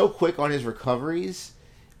they're so quick on his recoveries.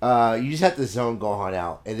 You just have to zone Gohan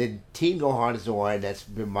out, and then Teen Gohan is the one that's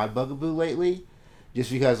been my bugaboo lately. Just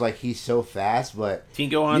because, like, he's so fast, but... Teen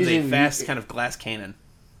Gohan's a fast kind of glass cannon.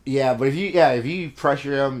 Yeah, but if you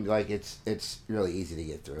pressure him, like, it's really easy to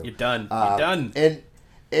get through. You're done. You're done. And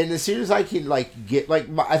as soon as I can, like, get... Like,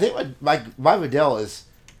 I think my Videl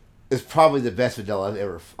is probably the best Videl I've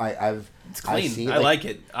ever... It's clean. I've seen. I like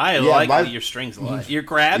it. I like your strings a lot. Your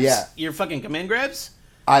grabs? Yeah. Your fucking command grabs?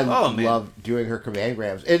 I love doing her command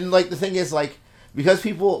grabs. And, like, the thing is, like, because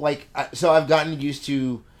people, like... So I've gotten used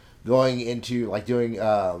to... going into like doing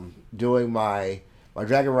my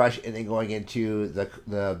Dragon Rush and then going into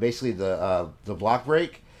the basically the block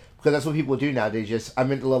break because that's what people do now.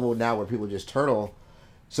 I'm at the level now where people just turtle,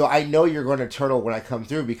 so I know you're going to turtle when I come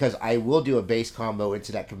through because I will do a base combo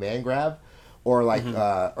into that command grab, or like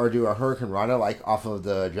or do a Hurricane Rana like off of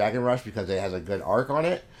the Dragon Rush because it has a good arc on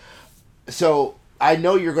it. So I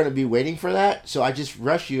know you're going to be waiting for that, so I just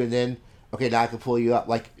rush you and then. Okay, now I can pull you up.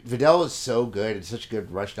 Like, Videl is so good. It's such a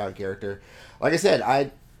good rushdown character. Like I said,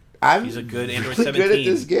 he's a good Android really 17. good at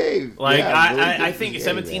this game. Like, yeah, I think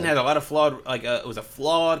 17 had a lot of flawed... Like, it was a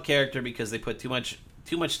flawed character because they put too much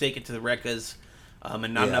stake into the Rekkas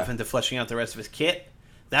and not enough into fleshing out the rest of his kit.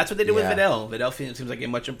 That's what they did with Videl. Videl seems like a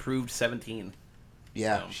much improved 17.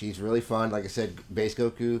 Yeah, she's really fun. Like I said, base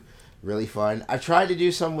Goku, really fun. I tried to do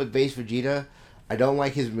some with base Vegeta. I don't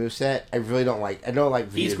like his moveset. I don't like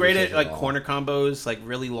Vegeta's He's great at like all. corner combos, like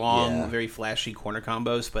really long, very flashy corner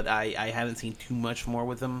combos, but I haven't seen too much more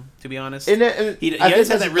with him, to be honest. And he has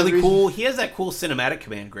that really cool he has that cool cinematic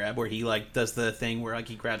command grab where he like does the thing where like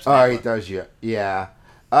he grabs he does, yeah.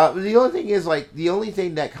 The only thing is like the only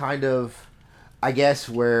thing that kind of I guess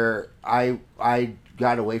where I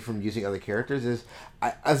got away from using other characters is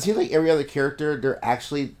I seem like every other character they're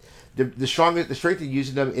actually the strength of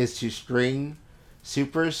using them is to string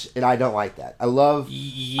supers, and I don't like that. I love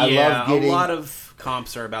getting a lot of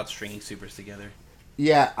comps are about stringing supers together.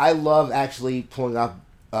 Yeah, I love actually pulling off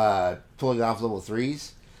level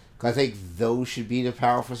 3s because I think those should be the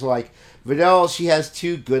powerful. So like Videl, she has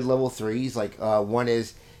 2 good level 3s. Like one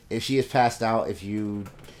is if she is passed out, if you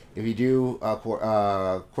do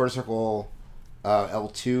quarter circle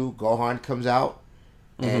L2, Gohan comes out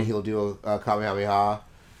and he'll do a Kamehameha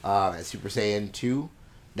and Super Saiyan 2.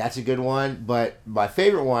 That's a good one, but my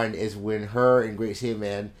favorite one is when her and Great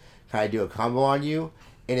Saiyaman kind of do a combo on you,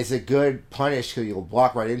 and it's a good punish because you'll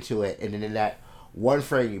block right into it, and then in that one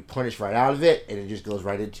frame you punish right out of it, and it just goes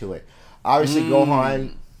right into it. Obviously,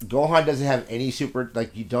 Gohan doesn't have any super,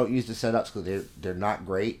 like, you don't use the setups because they're not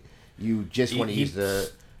great. You just want to use the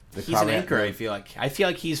he's an anchor, I feel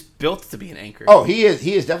like he's built to be an anchor. Oh, he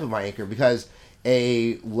is definitely my anchor because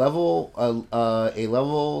a level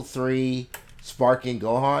 3 Sparking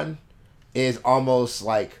Gohan is almost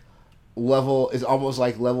like level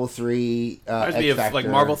 3 X Factor, like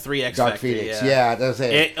Marvel 3 X Dark Factor. Phoenix. Yeah, that's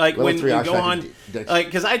it. Like when Gohan, like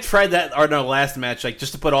because I tried that in our last match, like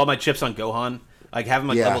just to put all my chips on Gohan, like have him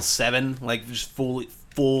like level 7, like just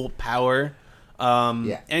full power.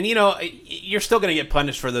 And you know you're still gonna get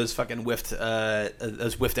punished for those fucking whiffed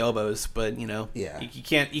elbows, but you know you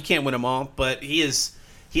can't win them all. But he is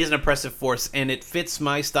an impressive force, and it fits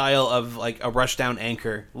my style of like a rushdown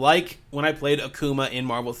anchor, like when I played Akuma in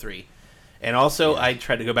Marvel 3. And also, I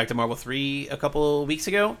tried to go back to Marvel 3 a couple weeks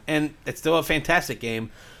ago, and it's still a fantastic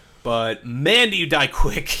game. But man, do you die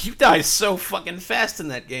quick! You die so fucking fast in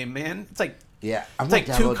that game, man. It's like it's like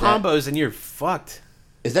 2 combos and you're fucked.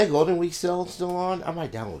 Is that Golden Week still on? I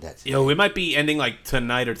might download that. Yo, it might be ending like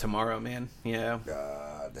tonight or tomorrow, man. Yeah,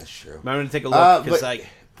 that's true. I'm gonna take a look because like.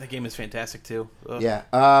 That game is fantastic too. Ugh. Yeah.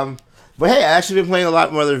 But hey, I actually been playing a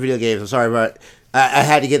lot more other video games. I'm sorry, but I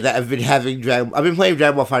had to get that. I've been playing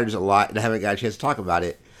Dragon Ball FighterZ a lot, and I haven't got a chance to talk about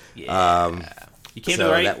it. Yeah. You came to so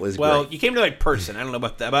the right. that was well, great. you came to the right person. I don't know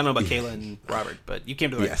about that. I don't know about Kayla and Robert, but you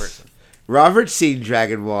came to the right person. Robert's seen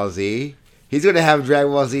Dragon Ball Z. He's going to have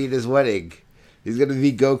Dragon Ball Z at his wedding. He's going to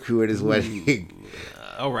be Goku at his wedding.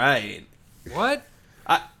 All right. What?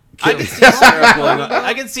 I can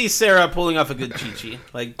see Sarah pulling off a good Chi-Chi.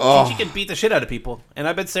 Like, Chi-Chi can beat the shit out of people, and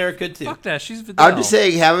I bet Sarah could too. Fuck that. She's Videl. I'm just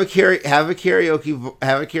saying, have a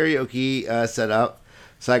karaoke set up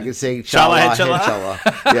so I can sing Chala Chala and Chala.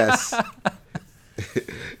 Chala. Yes.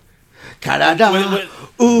 Kanada,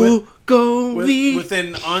 with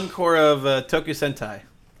an encore of Toku Sentai,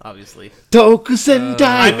 obviously. Toku Sentai.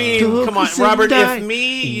 I mean, Toku come on, Sentai. Robert. If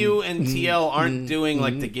me, you, and TL aren't doing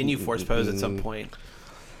like the Ginyu Force pose at some point,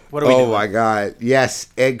 what are we doing? Oh my God! Yes,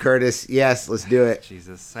 Ed Curtis. Yes, let's do it.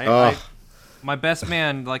 Jesus. My best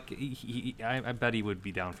man, like, I bet he would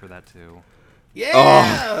be down for that too.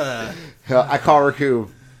 Yeah. Hell, I call Raku.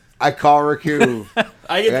 I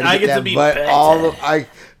I get to be butt better. I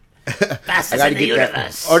gotta get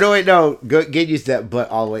that. Oh no, wait, no. Get used to that butt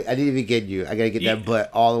all the way. I didn't even get you. I gotta get that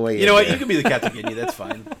butt all the way. You know what? You can be the Captain Ginyu. That's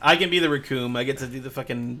fine. I can be the Raccoon. I get to do the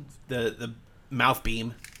fucking the mouth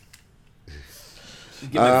beam.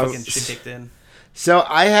 Get my fucking shit kicked in. So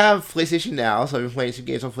I have PlayStation Now. So I've been playing some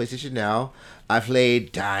games on PlayStation Now. I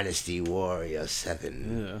played Dynasty Warrior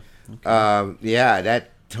 7. Yeah. Yeah,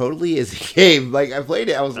 that totally is a game. Like I played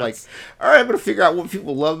it, I was like, all right, I'm gonna figure out what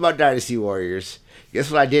people love about Dynasty Warriors. Guess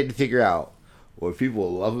what I didn't figure out? What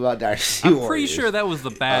people love about Dynasty Warriors. I'm pretty sure that was the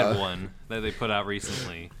bad one that they put out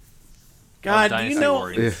recently. God, do Dynasty you know,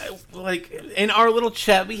 Warriors. like in our little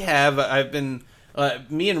chat we have, I've been,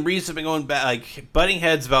 me and Reese have been going back, like butting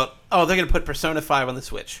heads about, oh, they're gonna put Persona 5 on the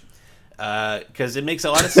Switch, because it makes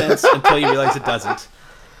a lot of sense until you realize it doesn't.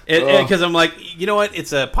 Because I'm like, you know what?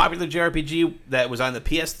 It's a popular JRPG that was on the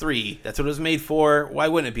PS3. That's what it was made for. Why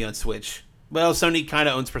wouldn't it be on Switch? Well, Sony kind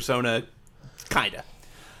of owns Persona, kind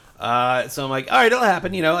of. So I'm like, all right, it'll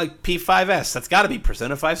happen. You know, like P5S. That's got to be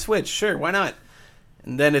Persona 5 Switch. Sure, why not?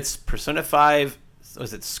 And then it's Persona 5.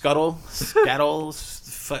 Was it Scuttle? Shit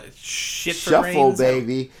for Shuffle, brains?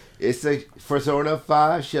 baby. It's a Persona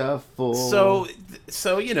 5 Shuffle.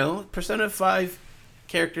 So you know, Persona 5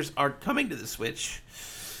 characters are coming to the Switch.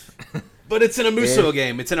 But it's in a Musou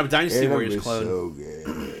game. It's in a Dynasty Warriors clone.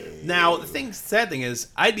 Now, the sad thing is,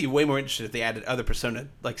 I'd be way more interested if they added other Persona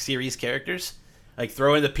like series characters, like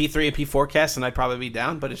throw in the P3 and P4 cast, and I'd probably be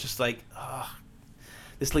down. But it's just like,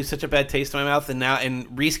 this leaves such a bad taste in my mouth.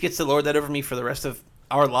 And Reese gets to lord that over me for the rest of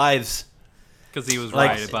our lives. Because he was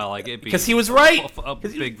Like, right about like it being. Because he was right. A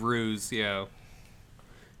big ruse, yeah.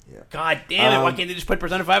 God damn it! Why can't they just put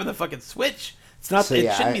Persona 5 on the fucking Switch? It's not.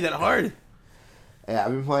 It shouldn't be that hard. Yeah,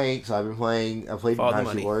 I've been playing. I played Follow the Dynasty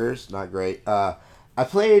money. Warriors. Not great. I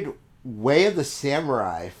played Way of the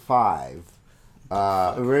Samurai 5. Way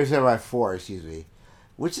of the Samurai 4, excuse me.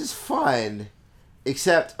 Which is fun.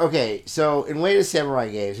 Except, okay, so in Way of the Samurai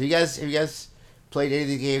games, have you guys played any of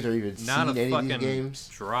these games or even Not seen a any of these fucking games?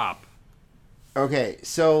 drop. Okay,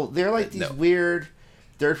 so they're like these No. weird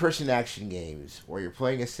third-person action games where you're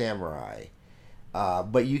playing a samurai,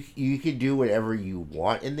 but you can do whatever you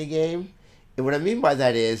want in the game. And what I mean by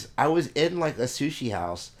that is, I was in like a sushi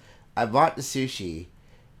house. I bought the sushi,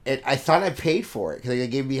 and I thought I paid for it because they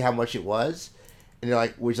gave me how much it was, and they're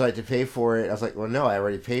like, "Would you like to pay for it?" I was like, "Well, no, I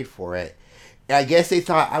already paid for it." And I guess they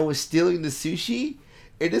thought I was stealing the sushi.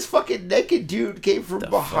 And this fucking naked dude came from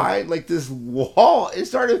behind like this wall and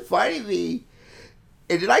started fighting me.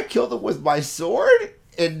 And then I killed him with my sword.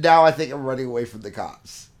 And now I think I'm running away from the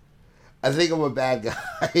cops. I think I'm a bad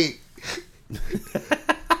guy.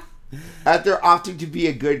 After opting to be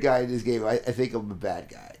a good guy in this game, I think I'm a bad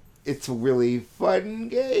guy. It's a really fun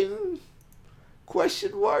game.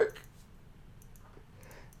 Question mark.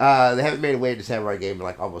 They haven't made a Way to Samurai game in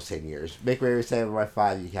like almost 10 years. Make Way to Samurai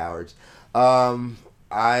 5, you cowards.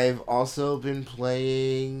 I've also been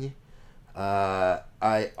playing.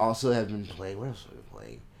 I also have been playing. What else have I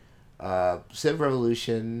been playing? Civ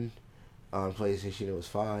Revolution on PlayStation. It was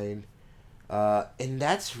fine. And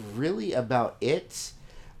that's really about it.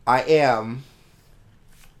 I am.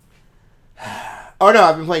 Oh no,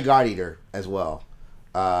 I've been playing God Eater as well.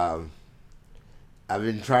 I've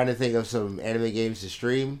been trying to think of some anime games to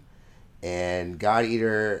stream. And God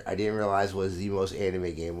Eater, I didn't realize was the most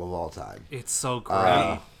anime game of all time. It's so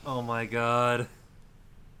great. Oh my god.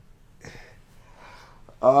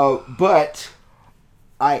 But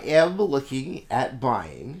I am looking at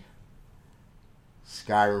buying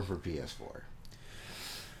Skyrim for PS4.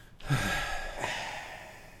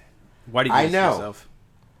 Why do you do this to yourself?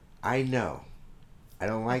 I know. I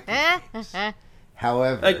don't like these games.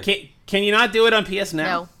 However, Can you not do it on PS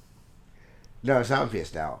Now? No. No, it's not on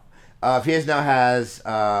PS Now. PS Now has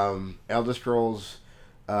Elder Scrolls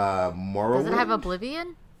Morrowind. Does it have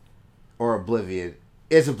Oblivion? Or Oblivion.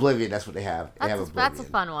 It's Oblivion. That's what they have. They have Oblivion. That's a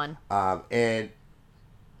fun one. And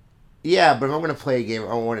yeah, but if I'm gonna play a game, I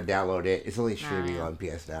don't want to download it. It's only streaming on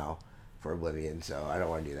PS Now for Oblivion, so I don't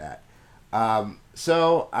want to do that.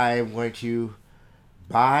 So I'm going to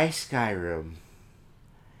buy Skyrim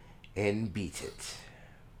and beat it.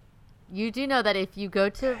 You do know that if you go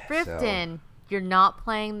to Riften, you're not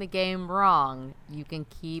playing the game wrong. You can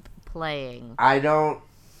keep playing. I don't.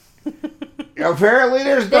 Apparently,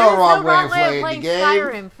 there's no wrong way of playing the game.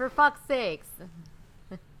 Skyrim, for fuck's sakes.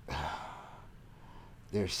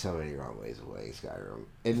 There's so many wrong ways of playing Skyrim.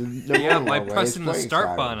 And by pressing the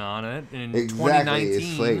start button on it in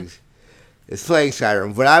 2019. It's playing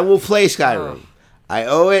Skyrim, but I will play Skyrim. I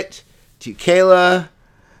owe it to Kayla,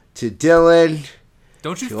 to Dylan,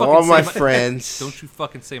 don't you to fucking all my say friends. Don't you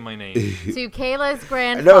fucking say my name. To Kayla's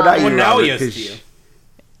grandfather. No, not you, Well, now Robert, he is to you.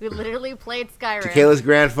 We literally played Skyrim. To Kayla's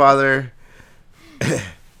grandfather,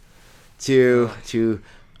 to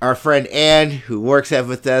our friend Ann, who works at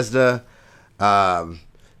Bethesda, to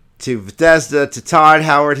Bethesda, to Todd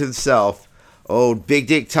Howard himself, old Big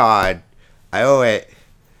Dick Todd. I owe it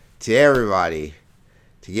to everybody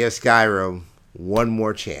to give Skyrim one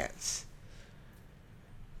more chance.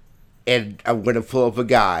 And I'm going to pull up a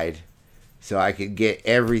guide so I can get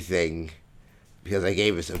everything, because I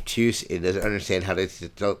gave us obtuse and doesn't understand how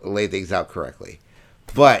to lay things out correctly.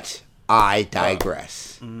 But I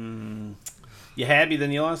digress. You had me,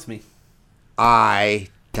 then you lost me. I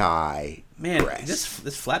digress. Man,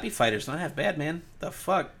 this Flappy Fighter's not half bad, man. The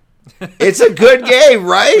fuck? It's a good game,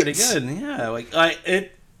 right? Pretty good, yeah.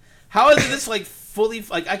 Like how is this like fully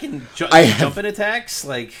like I can jump in attacks?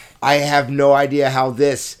 Like I have no idea how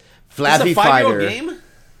this Flappy Fighter game.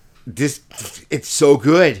 It's so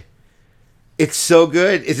good. It's so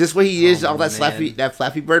good. Is this what he used all that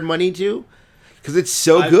Flappy Bird money to? Because it's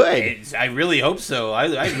so good. I really hope so.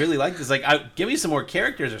 I really like this. Like, give me some more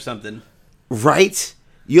characters or something. Right?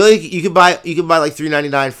 You could buy like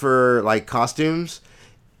 $3.99 for like costumes,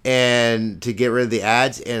 and to get rid of the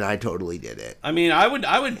ads, and I totally did it. I mean, I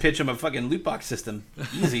would pitch him a fucking loot box system,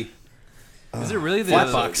 easy. Is it really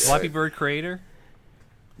the Flappy Bird creator?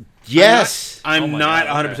 Yes. I'm not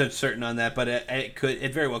 100% certain on that, but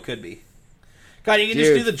it very well could be. God, you can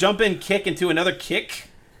just do the jump in kick into another kick.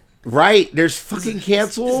 Right? There's fucking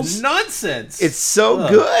cancels. It's nonsense. It's so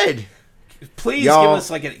good. Please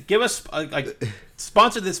give us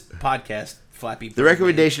sponsor this podcast, Flappy. The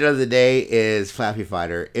recommendation of the day is Flappy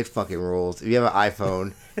Fighter. It fucking rules. If you have an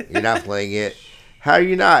iPhone, you're not playing it. How are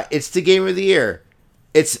you not? It's the game of the year.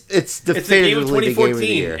 It's definitively the game of the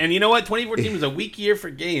year. And you know what? 2014 was a weak year for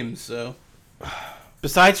games. So,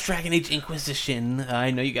 besides Dragon Age Inquisition,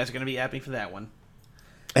 I know you guys are going to be happy for that one.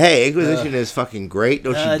 Hey, Inquisition is fucking great.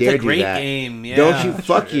 Don't you dare do that. It's a great game. Yeah, don't you?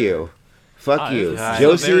 Fuck you. Fuck you. Josie.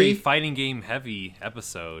 It's a very fighting game heavy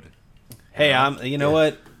episode. Hey, you know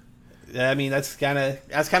what? I mean, that's kind of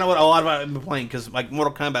what a lot of I've been playing, because like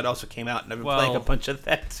Mortal Kombat also came out, and I've been playing a bunch of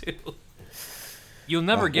that too. You'll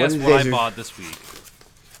never guess what I bought this week.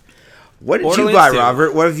 What did you buy,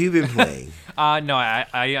 Robert? What have you been playing? No,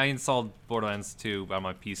 I installed Borderlands 2 on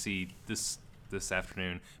my PC this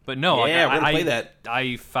afternoon. But no, we're gonna play that.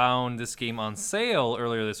 I found this game on sale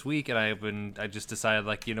earlier this week, and I just decided,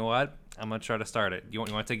 like, you know what? I'm gonna try to start it. You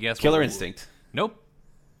want to take a guess? Killer Instinct. Nope.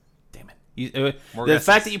 Damn it. The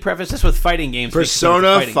fact that you preface this with fighting games.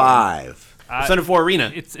 Persona 5. Persona 4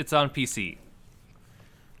 Arena. It's on PC.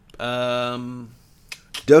 Doki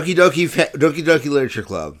Doki Literature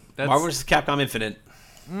Club. Marvel vs. Capcom Infinite.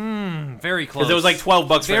 Very close. Because it was like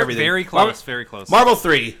 $12 for everything. Very close. Very close. Marvel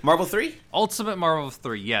 3. Marvel 3? Ultimate Marvel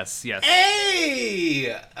 3. Yes.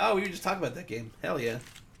 Hey! Oh, we were just talking about that game. Hell yeah.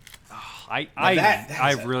 I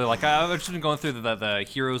really like. I've just been going through the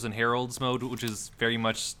Heroes and Heralds mode, which is very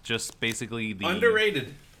much just basically the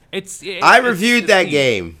underrated. I reviewed that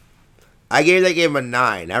game. I gave that game a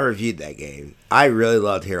 9. I reviewed that game. I really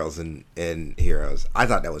loved Heroes and Heroes. I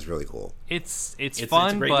thought that was really cool. It's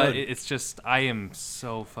fun, but it's just I am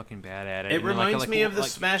so fucking bad at it. It reminds me of the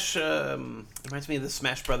Smash. Reminds me of the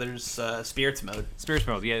Smash Brothers Spirits mode. Spirits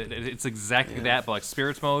mode, yeah, it's exactly that. But like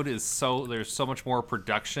Spirits mode is there's so much more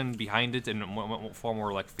production behind it and far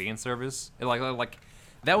more like fan service. Like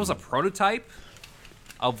that was a prototype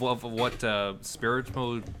of what Spirits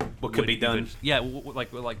mode could be done. Yeah, like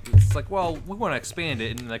it's like, well, we want to expand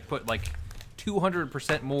it and like put like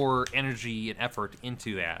 200% more energy and effort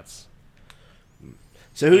into that.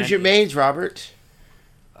 So who's your mains, Robert?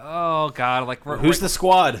 Oh God, like who's the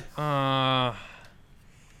squad? As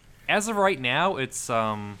of right now, it's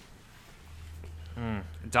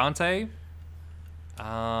Dante.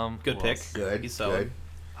 Good who pick. else? Good. He's solid.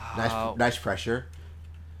 Good. Nice pressure.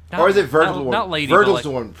 Not- Or is it Virgil? Not Lady. Virgil's but the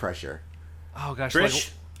like, one with pressure. oh gosh,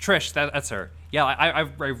 Trish? Trish. That's her. Yeah, I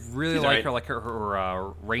really She's like alright. her, like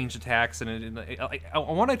her range attacks, and I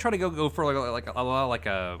want to try to go for like a lot like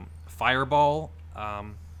a fireball.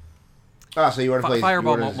 Oh, so you want to play?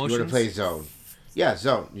 Fireball you want to motions? play zone? Yeah,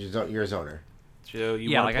 zone. You're a zoner. Joe, you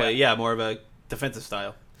Yeah, want to like play? more of a defensive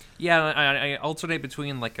style. Yeah, I alternate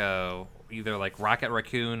between like either like Rocket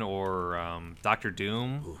Raccoon or Doctor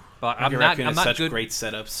Doom. But I'm not such good. great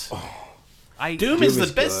setups. Doom Doom is the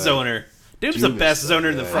is best good. zoner. Doom's Doom the is best so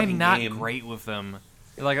zoner in the good. fucking I'm not game. great with them.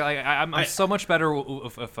 Like I'm so much better with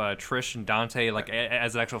Trish and Dante like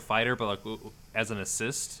as an actual fighter, but like as an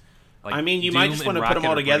assist. Like, I mean, you Doom might just and want to put them Rocket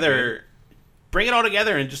all are pretty together. Bring it all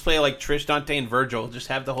together and just play like Trish, Dante, and Virgil. Just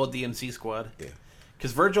have the whole DMC squad. Yeah.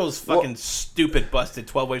 Because Virgil is fucking stupid busted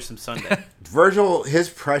 12 ways from Sunday. Virgil, his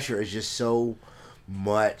pressure is just so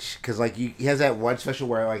much because like he has that one special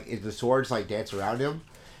where like if the swords like dance around him,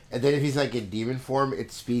 and then if he's like in demon form,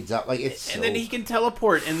 it speeds up. Like it's And then he can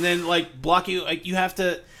teleport and then like block you. Like you have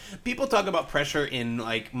to. People talk about pressure in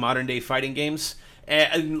like modern day fighting games,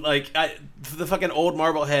 and like the fucking old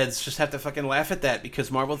Marvel heads just have to fucking laugh at that because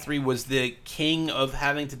Marvel 3 was the king of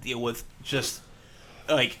having to deal with just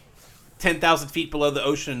like 10,000 feet below the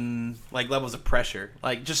ocean like levels of pressure,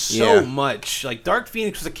 like just so Yeah. much. Like Dark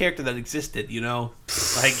Phoenix was a character that existed, you know.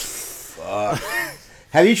 Like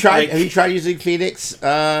Have you tried? Like- Have you tried using Phoenix,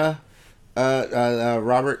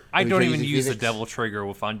 Robert? I Have you don't tried even using use the Phoenix? devil trigger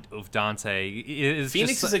with Dante. It's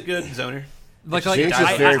Phoenix just, is a good zoner. like Phoenix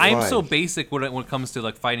is very I'm fun. so basic when it comes to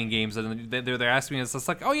like fighting games, and they're asking me, it's just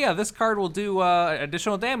like, oh yeah, this card will do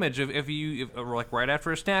additional damage if like right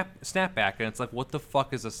after a snapback, and it's like, what the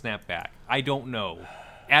fuck is a snapback? I don't know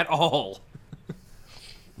at all.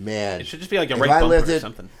 Man, It should just be like a if right I bumper lived or in-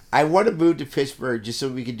 something. I want to move to Pittsburgh just so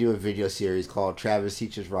we could do a video series called "Travis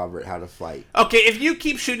Teaches Robert How to Fight." Okay, if you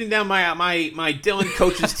keep shooting down my Dylan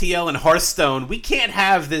coaches TL and Hearthstone, we can't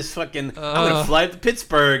have this fucking. I'm gonna fly to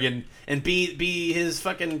Pittsburgh and be his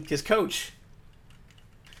coach.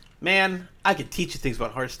 Man, I could teach you things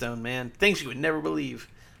about Hearthstone, man. Things you would never believe.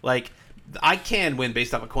 Like I can win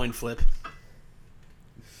based off a coin flip.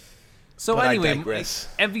 So But I anyway, digress.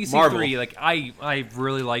 MVC3, Marvel. like I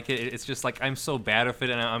really like it. It's just like I'm so bad at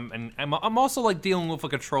it, and I'm also like dealing with a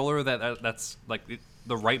controller that's like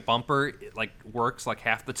the right bumper like works like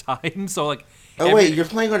half the time. So like, Oh wait, you're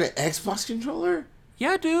playing on an Xbox controller?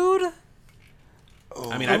 yeah, dude.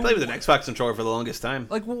 I mean, I played with an Xbox controller for the longest time.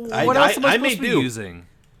 Like, what I- else am I I supposed may to be do. using?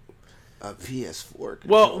 A PS4 controller.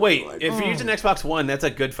 Well, wait. Like, If you're using Xbox One, that's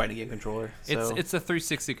a good fighting game controller. So. It's a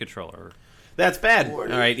 360 controller. That's bad. All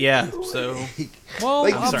What are right, you yeah. doing? So Well,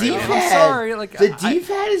 like I'm the sorry, D-pad. man. I'm sorry. Like the I-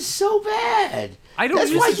 D-pad is so bad. I don't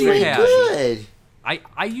That's use why the you ain't D-pad. good.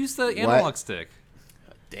 I use the analog stick.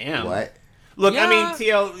 damn. What? Look, I mean,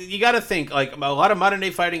 Yeah. TL, you got to think like a lot of modern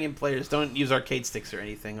day fighting game players don't use arcade sticks or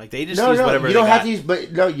anything. Like they just No, use no, whatever you they don't got. have to use.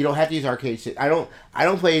 But no, you don't have to use arcade stick. I don't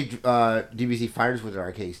play DBC Fighters with an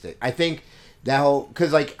arcade stick. I think that whole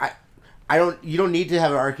because like I don't. You don't need to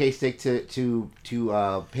have an arcade stick to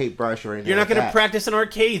paintbrush or anything. You're not like going to that. practice in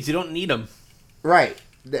arcades. You don't need them. Right.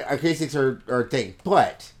 The arcade sticks are a thing,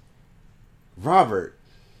 but Robert,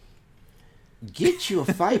 get you a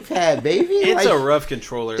fight pad, baby. It's Like, a rough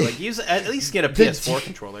controller. Like use at least get a The- PS4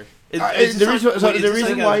 controller. Is the this reason, on- so wait, is the this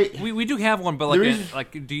reason like a- why We do have one, but The like reason-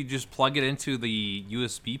 like do you just plug it into the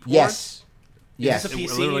USB port? yes, Is yes, this a It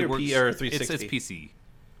PC literally or works- or 360? It's PC.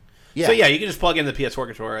 yeah. So yeah, you can just plug in the PS4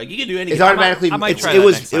 controller. Like you can do anything. It's automatically. I might it's, try it that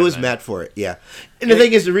was next it time was then. meant for it. Yeah. And the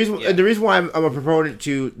thing is, the reason Yeah. the reason why I'm a proponent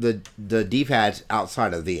to the D-pads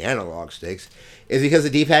outside of the analog sticks is because the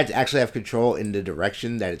D-pads actually have control in the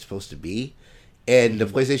direction that it's supposed to be. And the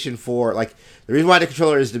PlayStation 4, like the reason why the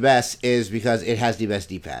controller is the best is because it has the best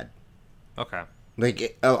D-pad. Okay.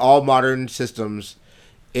 Like all modern systems,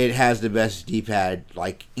 it has the best D-pad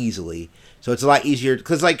like easily. So it's a lot easier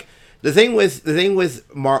because like the thing with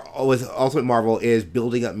Ultimate Marvel is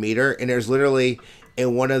building up meter, and there's literally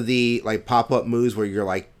in one of the like pop-up moves where you're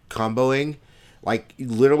like comboing, like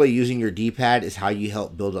literally using your D-pad is how you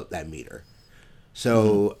help build up that meter.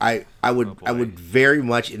 So I would very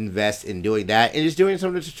much invest in doing that and just doing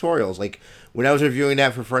some of the tutorials. Like when I was reviewing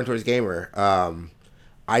that for Front Doors Gamer,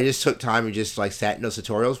 I just took time and just like sat in those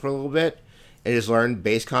tutorials for a little bit and just learned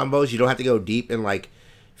base combos. You don't have to go deep and like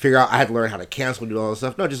figure out. I had to learn how to cancel and do all this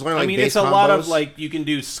stuff. No, just learn like I mean, base it's a combos. lot of like you can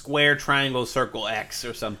do square, triangle, circle, X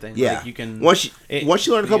or something. Yeah, like, you can once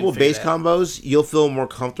you learn a couple of figure base that. combos, you'll feel more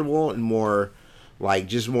comfortable and more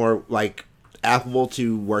like affable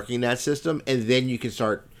to working that system, and then you can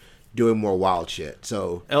start doing more wild shit.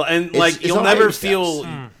 So and like you'll never feel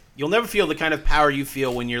the kind of power you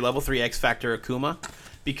feel when you're level 3 X Factor Akuma,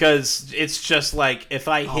 because it's just like if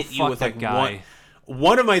I hit you with like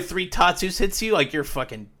one of my 3 Tatsus hits you, like you're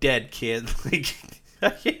fucking dead, kid.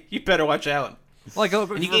 Like you better watch out. Like,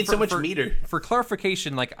 and you gain so much meter. For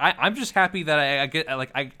clarification, like I'm just happy that I get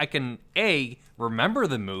like I can A, remember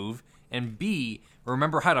the move, and B,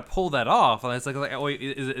 remember how to pull that off. And it's like oh, wait,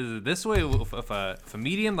 is it this way if a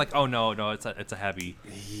medium? Like, oh no, it's a heavy.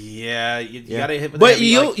 Yeah, you gotta hit. With but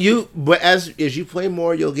heavy, but as you play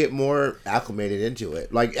more, you'll get more acclimated into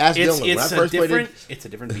it. Like as Dylan, when I first played it, it's a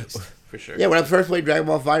different beast for sure. Yeah, when I first played Dragon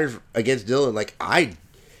Ball FighterZ against Dylan, like I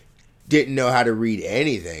didn't know how to read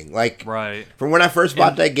anything. Like from when I first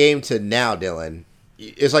bought that game to now, Dylan,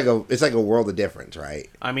 it's like a world of difference, right?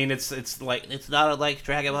 I mean, it's not like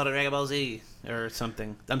Dragon Ball to Dragon Ball Z or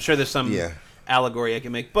something. I'm sure there's some allegory I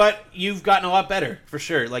can make, but you've gotten a lot better for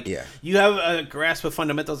sure. Like you have a grasp of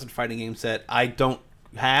fundamentals in fighting games that I don't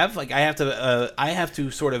have. Like I have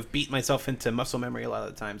to sort of beat myself into muscle memory a lot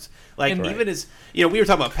of the times. Like even as we were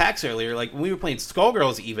talking about PAX earlier. Like when we were playing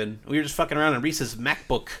Skullgirls, even we were just fucking around on Reese's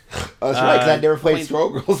MacBook. Oh, that's right, because I'd never played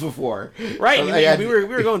Skullgirls before. Right, we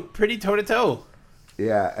were going pretty toe to toe.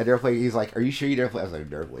 Yeah, I never played. He's like, "Are you sure you never played?" I was like, "I've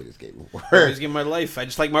never played this game before." This game of my life. I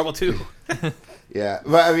just like Marvel 2. Yeah,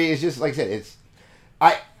 but I mean, it's just like I said. It's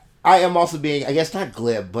I am also being, I guess, not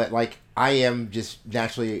glib, but like I am just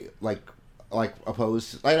naturally like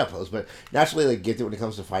opposed. Not opposed, but naturally like gifted when it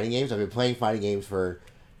comes to fighting games. I've been playing fighting games for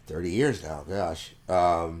 30 years now. Gosh,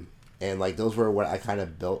 and like those were what I kind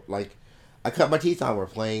of built. Like I cut my teeth on. Were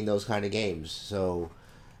playing those kind of games. So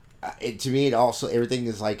to me, it also everything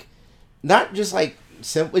is like not just like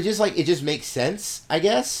simple. It's just like it just makes sense, I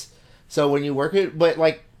guess. So when you work it, but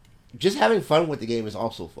like just having fun with the game is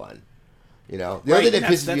also fun. You know, the other thing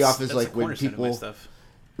that pisses me off is like when people,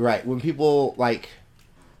 when people like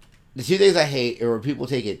the two things I hate are when people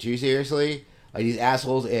take it too seriously, like these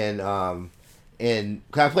assholes and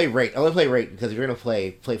cause I play ranked. I only play ranked because if you're gonna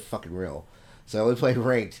play fucking real. So I only play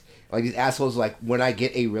ranked. Like these assholes, like when I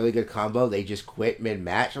get a really good combo, they just quit mid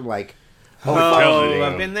match. I'm like,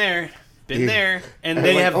 I've been there. And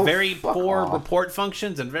they have very poor report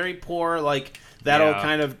functions and very poor like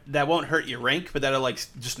that'll that won't hurt your rank, but that'll like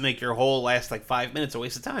just make your whole last like 5 minutes a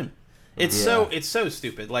waste of time. It's so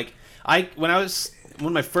stupid. Like one of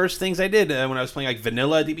my first things I did when I was playing like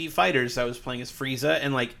vanilla DB Fighters, I was playing as Frieza,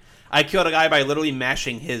 and like I killed a guy by literally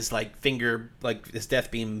mashing his like finger, like his death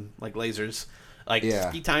beam like lasers, like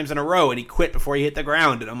 3 times in a row, and he quit before he hit the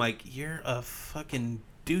ground, and I'm like, you're a fucking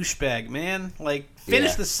douchebag, man. Like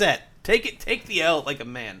finish the set. Take the L like a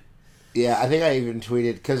man. Yeah, I think I even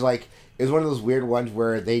tweeted because like it was one of those weird ones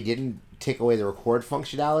where they didn't take away the record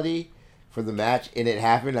functionality for the match, and it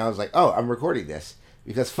happened. I was like, oh, I'm recording this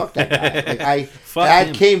because fuck that guy. Like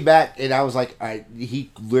I came back and I was like, he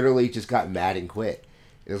literally just got mad and quit.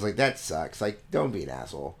 It was like that sucks. Like don't be an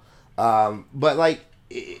asshole. But like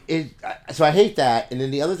so I hate that. And then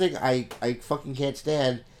the other thing I fucking can't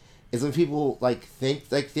stand is when people like think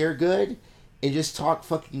like they're good and just talk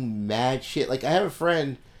fucking mad shit. Like, I have a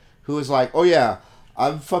friend who was like, oh yeah,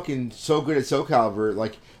 I'm fucking so good at Soul Calibur.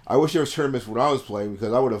 Like, I wish there was tournaments when I was playing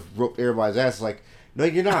because I would have roped everybody's ass. Like, no,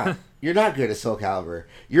 you're not. You're not good at Soul Calibur.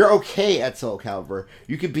 You're okay at Soul Calibur.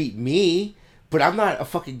 You can beat me, but I'm not a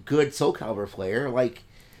fucking good Soul Calibur player. Like,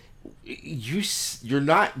 you're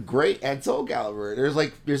not great at Soul Calibur.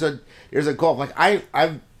 There's a goal. Like,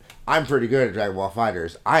 I'm pretty good at Dragon Ball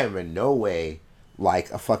FighterZ. I am in no way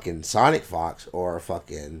like a fucking Sonic Fox or a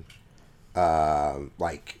fucking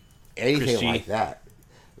like anything like that,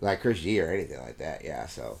 like Chris G or anything like that. Yeah.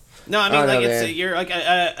 So no, I mean like you're like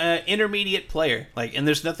a intermediate player, like, and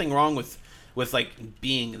there's nothing wrong with like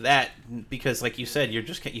being that, because like you said,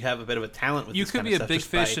 you have a bit of a talent with. You this could kind be of a big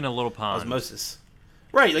fish in a little pond. Osmosis.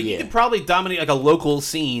 Right. Like you could probably dominate like a local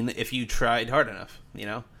scene if you tried hard enough, you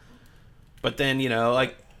know. But then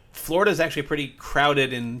like. Florida's actually pretty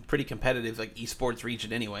crowded and pretty competitive, like esports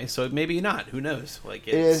region anyway. So maybe not. Who knows? Like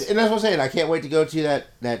it is, and that's what I'm saying. I can't wait to go to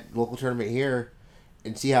that local tournament here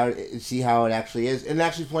and see how it actually is, and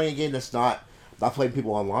actually playing a game that's not playing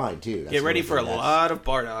people online too. Get ready for a lot of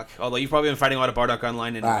Bardock. Although you've probably been fighting a lot of Bardock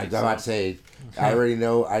online anyway. I'm about to say, I already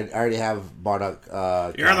know. I already have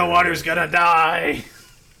Bardock. You're the one who's gonna die.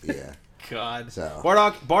 Yeah. God. So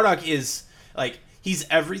Bardock is like. He's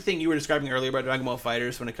everything you were describing earlier about Dragon Ball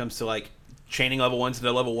FighterZ when it comes to like chaining level 1s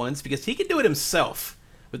into level 1s, because he can do it himself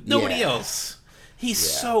with nobody else. He's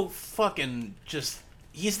so fucking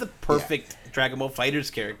he's the perfect Dragon Ball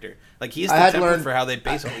FighterZ character. Like he's the template for how they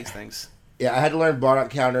base all these things. Yeah, I had to learn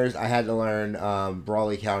Bardock counters, I had to learn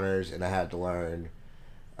Brawly counters, and I had to learn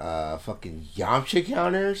fucking Yamcha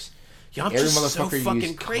counters. Yamcha's so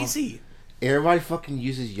fucking crazy. Everybody fucking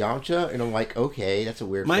uses Yamcha, and I'm like, okay, that's a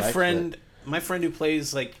weird. My friend who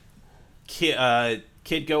plays like Kid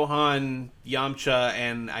Gohan, Yamcha,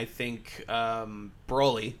 and I think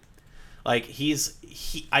Broly, like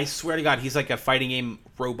I swear to God, he's like a fighting game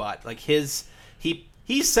robot. Like he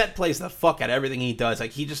set plays the fuck out of everything he does.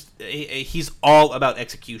 Like he's all about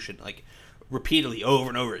execution, like repeatedly over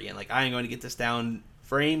and over again. Like I am going to get this down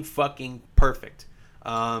frame fucking perfect.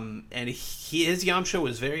 And his Yamcha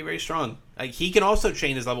was very, very strong. Like he can also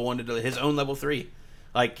chain his level 1 to his own level 3.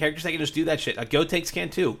 Like characters that can just do that shit. Like Gotenks can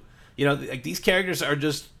too. You know, like these characters are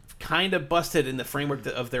just kind of busted in the framework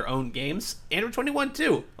of their own games. Android 21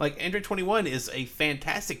 too. Like Android 21 is a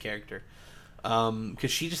fantastic character.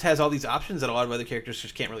 Because she just has all these options that a lot of other characters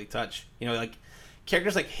just can't really touch. You know, like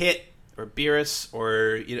characters like Hit or Beerus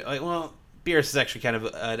or Beerus is actually kind of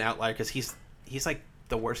an outlier because he's like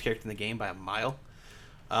the worst character in the game by a mile.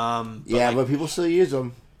 But people still use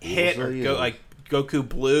them. Hit or like Goku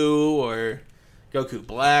Blue or Goku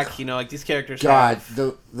Black. You know, like these characters. God,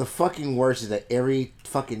 the fucking worst is that every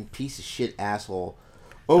fucking piece of shit asshole.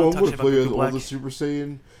 Oh, I'm gonna play as all the Super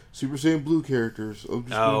Saiyan Blue characters. I'm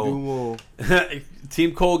just gonna do them all.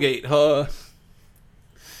 Team Colgate, huh?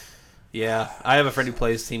 Yeah, I have a friend who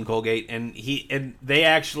plays Team Colgate, and they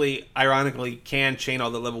actually, ironically, can chain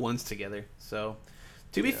all the level 1s together. So,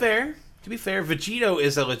 to be fair, Vegito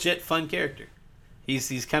is a legit fun character.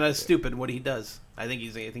 He's kind of stupid in what he does. I think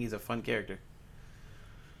he's a fun character.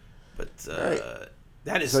 But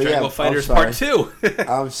that is Dragon Ball Fighters Part 2.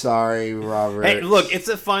 I'm sorry, Robert. Hey, look, it's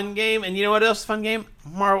a fun game, and you know what else is a fun game?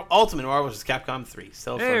 Ultimate Marvel vs. Capcom 3.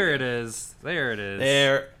 Still there it is. There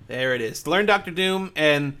it is. Learn Dr. Doom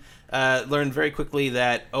and learn very quickly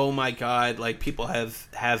that, oh my god, like people have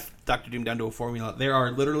Dr. Doom down to a formula. There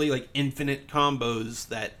are literally like infinite combos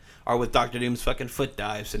that are with Dr. Doom's fucking foot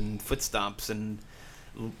dives and foot stomps and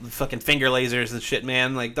fucking finger lasers and shit,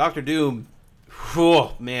 man. Like Dr. Doom,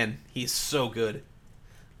 oh man, he's so good.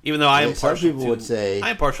 Even though I am partial to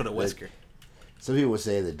Wesker. Some people would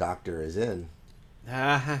say the Doctor is in.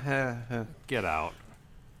 Get out.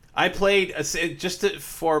 I played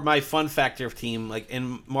for my fun factor team. Like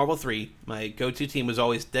in Marvel 3, my go-to team was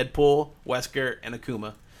always Deadpool, Wesker, and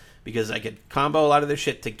Akuma, because I could combo a lot of their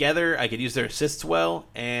shit together. I could use their assists well,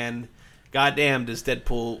 and goddamn, does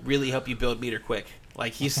Deadpool really help you build meter quick?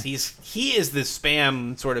 Like he is this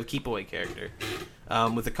spam sort of keep away character,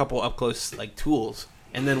 with a couple up close like tools,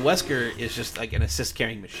 and then Wesker is just like an assist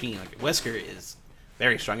carrying machine. Like Wesker is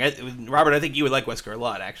very strong. Robert, I think you would like Wesker a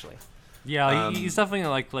lot, actually. Yeah, he's definitely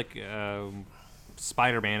like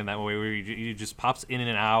Spider-Man in that way, where he just pops in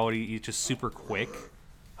and out. He's just super quick.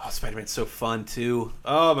 Oh, Spider-Man's so fun too.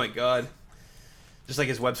 Oh my god, just like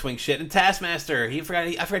his web swing shit. And Taskmaster, I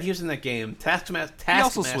forgot he was in that game.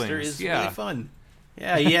 Taskmaster is really fun.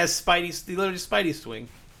 Yeah, he has He literally Spidey swing.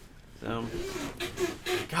 So,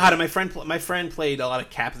 God, and my friend played a lot of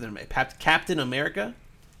Captain America,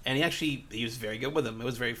 and he was very good with him. It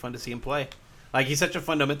was very fun to see him play. Like he's such a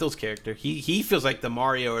fundamentals character. He feels like the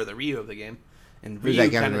Mario or the Ryu of the game, and Ryu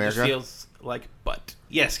kind of just feels like butt.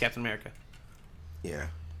 Yes, Captain America. Yeah,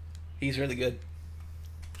 he's really good.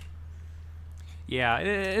 Yeah,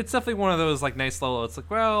 it's definitely one of those like nice level. It's like,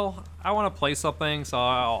 well, I want to play something, so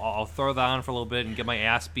I'll throw that on for a little bit and get my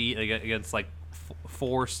ass beat against like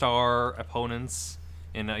 4-star opponents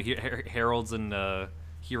and heralds and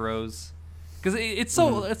heroes. Because it's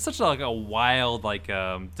such like a wild like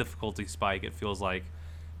difficulty spike. It feels like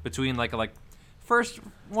between like first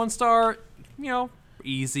 1-star,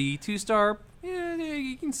 easy. 2-star, yeah,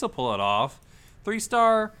 you can still pull it off.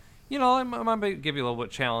 3-star, I might give you a little bit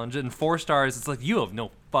of challenge. And 4 stars, it's like you have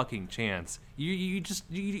no fucking chance. You just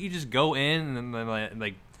go in and then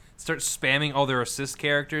like start spamming all their assist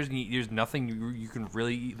characters, and there's nothing you can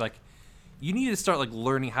really like. You need to start like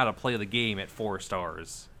learning how to play the game at 4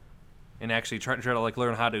 stars. And actually try to like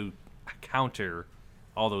learn how to counter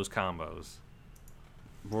all those combos.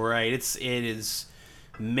 Right, it is,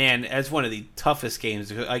 man. That's one of the toughest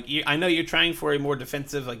games. Like I know you're trying for a more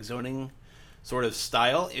defensive like zoning sort of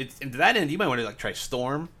style. And to that end, you might want to like try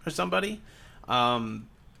Storm or somebody,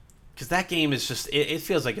 because that game is just it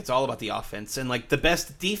feels like it's all about the offense and like the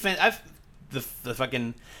best defense. The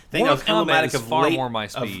fucking thing Mortal of emblematic of far more my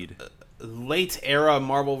speed. Late era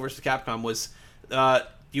Marvel vs. Capcom was.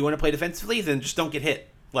 You want to play defensively, then just don't get hit.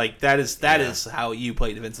 Like that is how you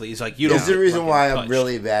play defensively. It's like you don't. It's the reason why I'm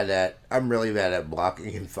really bad at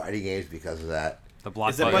blocking in fighting games because of that. The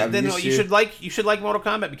block button. Then you should like Mortal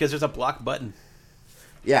Kombat because there's a block button.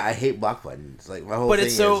 Yeah, I hate block buttons. Like my whole thing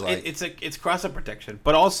it's cross-up protection,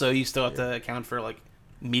 but also you still have to account for like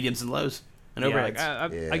mediums and lows and Yeah,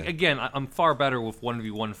 overheads. again, I'm far better with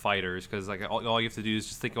 1v1 fighters because like all you have to do is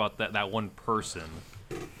just think about that one person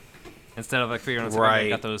instead of like figuring out I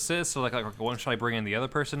got those assists. So like when should I bring in the other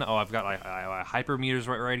person? Oh, I've got I hyper meters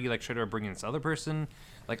ready. Like should I bring in this other person?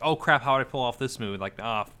 Like oh crap, how would I pull off this move? Like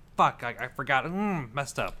fuck, I forgot,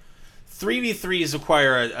 messed up. 3v3s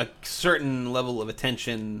require a certain level of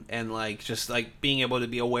attention and like just like being able to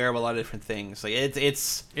be aware of a lot of different things. Like it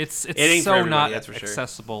ain't so not that's for sure.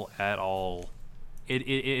 accessible at all. It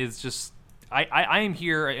is just I am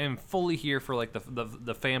here. I am fully here for like the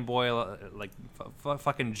fanboy like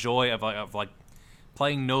fucking joy of like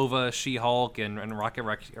playing Nova, She-Hulk, and Rocket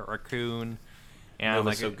Raccoon. And Nova's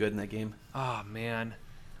like so good in that game. Oh man,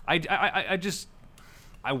 I just.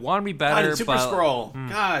 I want to be better, God, Super Skrull.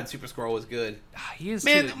 God, Super Skrull was good. He is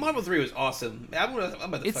man, Marvel 3 was awesome. I'm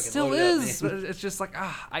about to it fucking still load is. It up, it's just like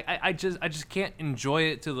I just can't enjoy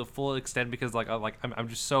it to the full extent because I'm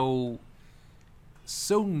just so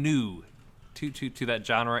new to that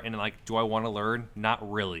genre, and like, do I want to learn?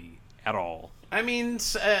 Not really at all. I mean,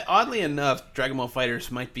 oddly enough, Dragon Ball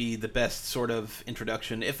FighterZ might be the best sort of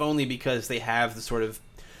introduction, if only because they have the sort of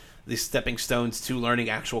these stepping stones to learning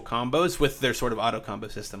actual combos with their sort of auto combo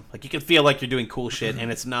system. Like you can feel like you're doing cool shit,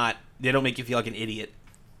 and it's not. They don't make you feel like an idiot.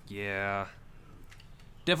 Yeah,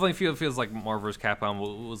 definitely feels like Marvel vs. Capcom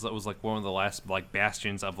was like one of the last like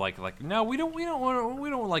bastions of like no, we don't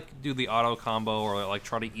like do the auto combo or like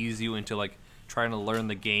try to ease you into like trying to learn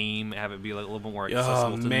the game, have it be like a little bit more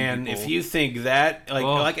accessible. Oh to man, people. if you think that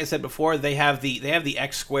like I said before, they have the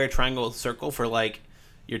X square triangle circle for like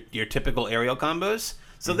your typical aerial combos.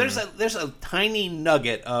 So there's a tiny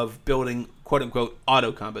nugget of building quote unquote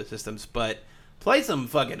auto combo systems, but play some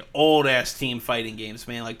fucking old ass team fighting games,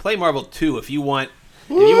 man. Like play Marvel 2 if you want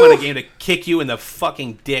a game to kick you in the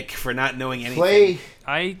fucking dick for not knowing anything.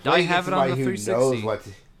 I have it on the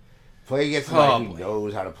 360. Play against somebody who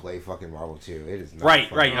knows how to play fucking Marvel 2. It is not right.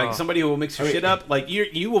 fun. Like somebody who will mix your shit up. Like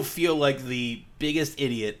you will feel like the biggest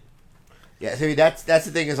idiot. Yeah, so that's the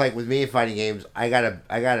thing is like with me in fighting games, I got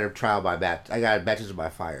a trial by I got baptism by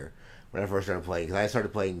fire when I first started playing because I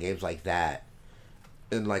started playing games like that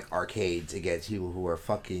in like arcades against people who are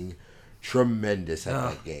fucking tremendous at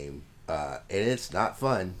that game, and it's not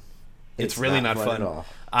fun. It's really not fun at all.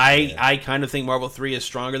 I kind of think Marvel 3 is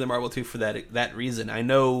stronger than Marvel 2 for that reason. I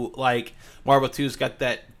know like Marvel 2's got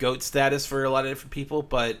that GOAT status for a lot of different people,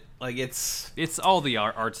 but like it's all the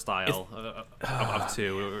art style of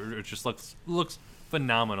 2. It just looks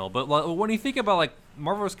phenomenal. But when you think about like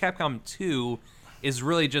Marvel vs. Capcom 2 is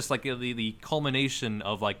really just like the culmination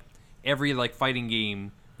of like every like fighting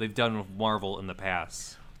game they've done with Marvel in the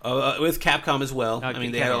past. With Capcom as well. I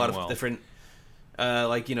mean, they had a lot of different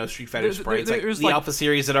like Street Fighter sprites. Like the Alpha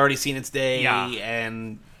series had already seen its day,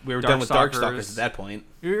 and we were done with Darkstalkers at that point.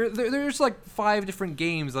 There's like 5 different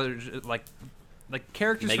games that are like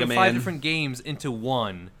characters Mega from Man. 5 different games into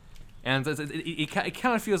one, and it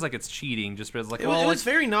kind of feels like it's cheating. Just because like it was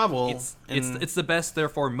very novel. It's the best,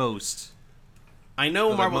 therefore most. I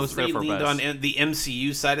know Marvel 3 therefore leaned best. on the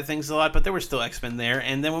MCU side of things a lot, but there were still X-Men there.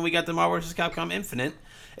 And then when we got the Marvel vs. Capcom Infinite,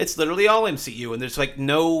 it's literally all MCU, and there's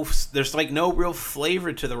no real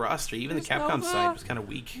flavor to the roster. Even the Capcom side was kind of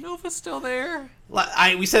weak. Nova's still there.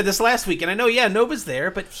 We said this last week, and I know, Nova's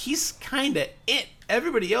there, but he's kind of it.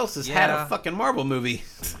 Everybody else has had a fucking Marvel movie.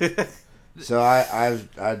 So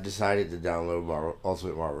I decided to download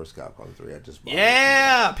Ultimate Marvel vs. Capcom 3. I just bought it.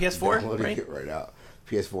 PS4, downloading right? it right out.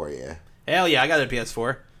 PS4, yeah. Hell yeah, I got a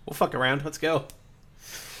PS4. We'll fuck around. Let's go.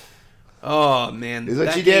 Oh man, This is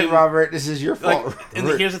what you did, Robert. This is your fault. And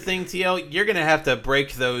here's the thing, TL, you're gonna have to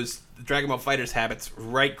break those Dragon Ball FighterZ habits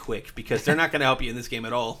right quick because they're not gonna help you in this game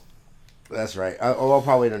at all. That's right. What I'll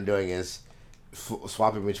probably end up doing is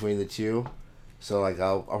swapping between the two. So like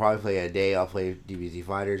I'll probably play a day I'll play DBZ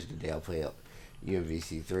Fighters, the day I'll play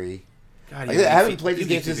UMVC 3. God, I haven't played this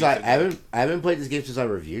game since I haven't played this game since I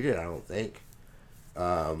reviewed it. I don't think.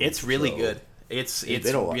 It's really good. It's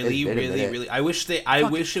really. I wish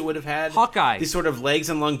it would have had Hawkeye. These sort of legs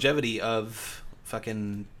and longevity of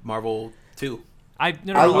fucking Marvel 2. I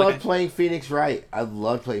love playing Phoenix Wright. I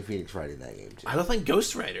love playing Phoenix Wright in that game too. I love playing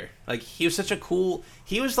Ghost Rider. Like he was such a cool.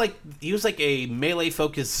 He was like a melee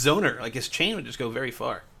focused zoner. Like his chain would just go very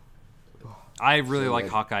far. I really like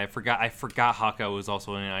Hawkeye. I forgot Hawkeye was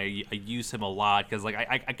also in it. I use him a lot because like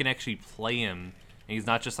I can actually play him. And he's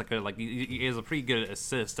not just he has a pretty good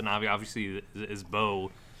assist and obviously his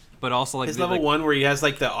bow, but also like his level 1 where he has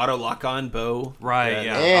like the auto lock on bow, right?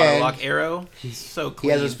 Yeah, auto lock arrow. He's so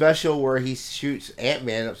clean. He has a special where he shoots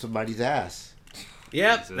Ant-Man up somebody's ass.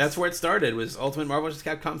 Yep, that's where it started. Was Ultimate Marvel vs.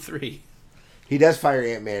 Capcom 3. He does fire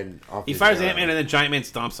Ant-Man off. He fires Ant-Man and then Giant Man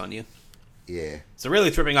stomps on you. Yeah. So really,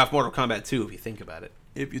 it's ripping off Mortal Kombat 2 if you think about it.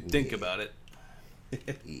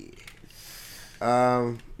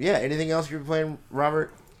 Yeah. Anything else you're playing,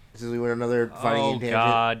 Robert? Since we went another fighting game tangent.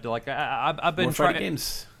 Oh God! Like I've been more trying fighting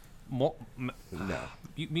games. No.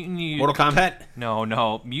 Mortal Kombat?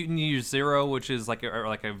 No. Mutant Year Zero, which is like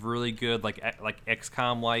a really good like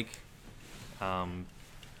XCOM like. Oh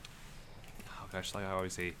gosh, like I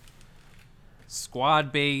always say,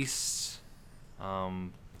 squad based.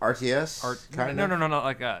 RTS. No,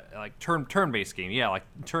 like turn based game. Yeah, like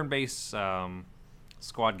turn based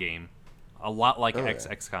squad game. A lot like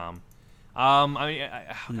XCOM. I mean,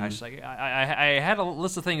 gosh, like I had a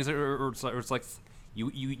list of things. It's like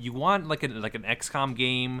you want like an XCOM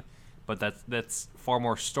game, but that's far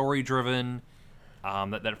more story driven.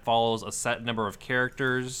 That follows a set number of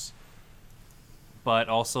characters, but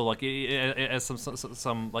also like it has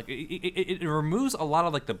some like it removes a lot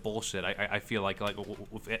of like the bullshit. I feel like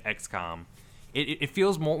with XCOM, it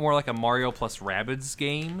feels more like a Mario plus Rabbids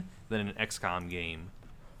game than an XCOM game.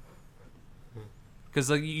 Because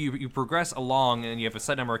like you progress along and you have a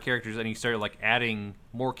set number of characters and you start like adding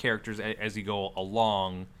more characters as you go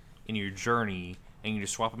along in your journey, and you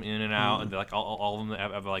just swap them in and out, and like all of them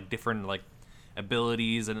have like different like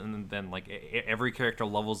abilities, and then like every character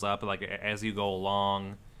levels up like as you go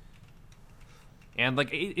along. And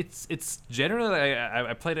like it's generally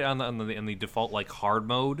I played it on the default like hard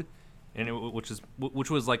mode, and which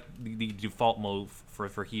was like the default mode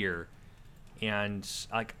for here. And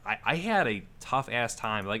like I had a tough ass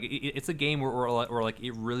time. Like it's a game where like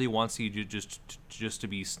it really wants you to just to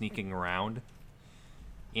be sneaking around,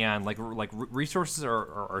 and like resources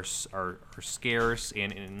are scarce,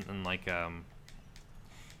 and like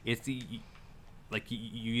it's like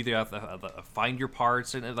you either have to find your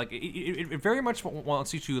parts, and like it very much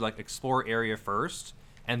wants you to like explore area first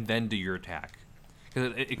and then do your attack,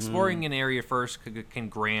 because exploring an area first can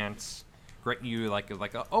grant you like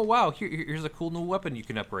oh wow, here's a cool new weapon you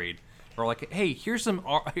can upgrade, or like hey here's some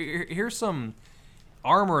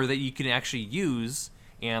armor that you can actually use,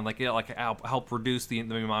 and like help reduce the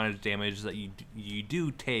amount of damage that you do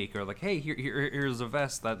take, or like hey here's a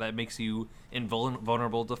vest that makes you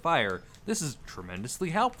invulnerable to fire. This is tremendously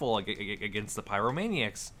helpful against the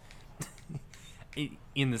pyromaniacs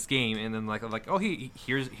in this game. And then like oh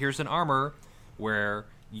here's an armor where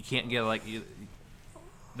you can't get like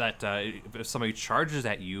that if somebody charges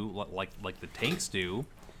at you like the tanks do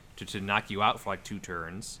to knock you out for like 2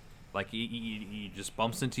 turns, like he just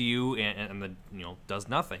bumps into you and then does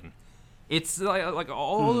nothing. It's like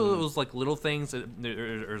all those like little things.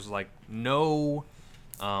 There's like no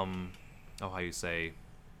how you say,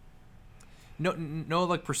 no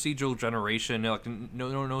like procedural generation, like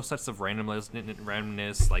no sets of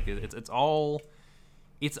randomness. Like it's all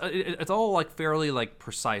like fairly like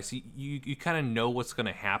precise. You kind of know what's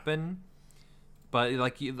gonna happen, but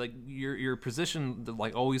like your position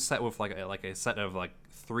like always set with like a set of like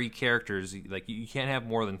 3 characters. Like you can't have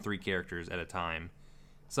more than 3 characters at a time,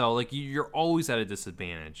 so like you're always at a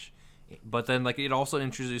disadvantage. But then like it also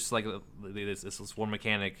introduces like this one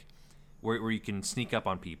mechanic where you can sneak up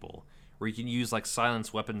on people, where you can use like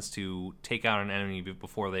silence weapons to take out an enemy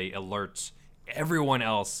before they alert everyone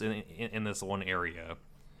else in this one area.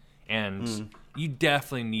 And you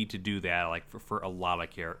definitely need to do that, like for a lot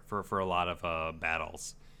of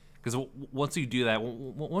battles, because once you do that,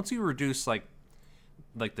 once you reduce like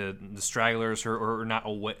the stragglers or not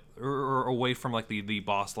away or away from like the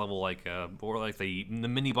boss level, like or like the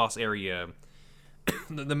mini boss area,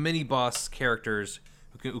 the mini boss characters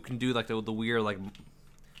who can do like the weird like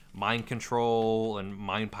mind control and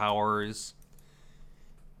mind powers.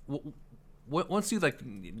 Once you like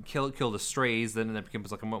kill the strays, then it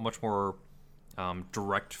becomes like a much more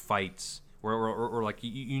direct fight, or like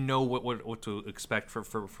you know what to expect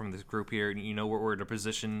from this group here, and you know where to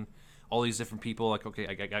position all these different people. Like okay,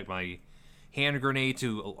 I got my hand grenade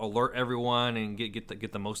to alert everyone and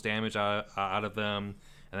get the most damage out of them,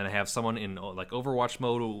 and then I have someone in like Overwatch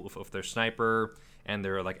mode with their sniper and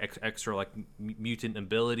their like extra like mutant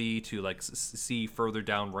ability to like see further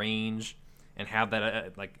down range, and have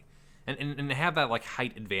that like. And have that like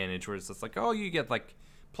height advantage where it's just like, oh, you get like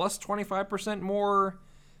plus 25% more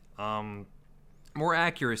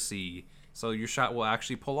accuracy, so your shot will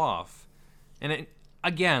actually pull off. And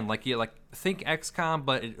again, like think XCOM,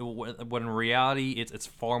 but when in reality it's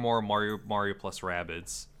far more Mario plus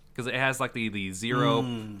Rabbids, because it has like the 0,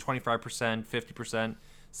 25%, 50%,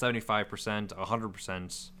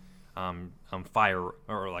 75%, 100% fire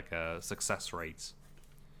or like a success rates.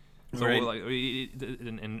 So right. like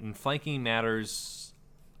and flanking matters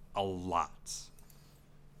a lot.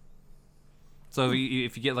 So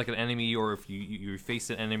if you get like an enemy, or if you face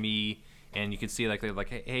an enemy and you can see like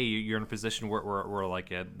hey, you're in a position where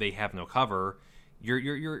like they have no cover,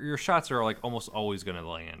 your shots are like almost always gonna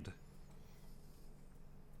land.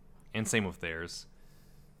 And same with theirs.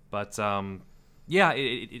 But yeah,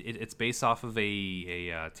 it's based off of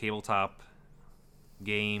a tabletop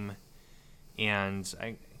game, and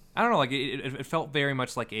I don't know, like it felt very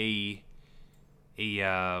much like a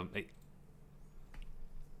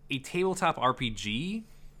tabletop RPG,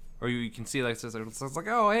 or you can see like it's like,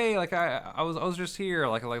 oh hey, like I was just here,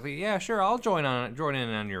 like yeah, sure, I'll join in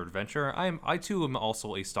on your adventure. I too am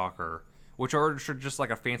also a stalker, which are just like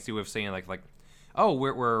a fancy way of saying like oh,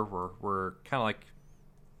 we're kind of like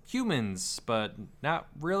humans, but not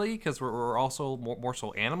really, because we're also more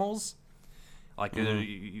so animals. Like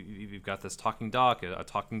you've got this talking duck, a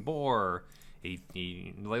talking boar,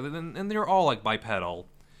 and they're all like bipedal,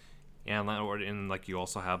 and like you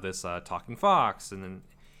also have this talking fox, and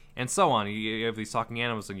so on. You have these talking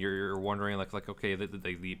animals, and you're wondering like okay,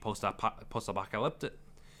 the post-apocalyptic.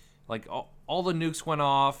 Like all the nukes went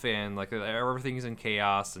off, and like everything's in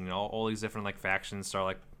chaos, and all these different like factions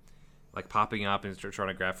start like popping up, and start trying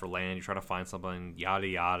to grab for land. You try to find something, yada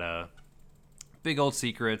yada. Big old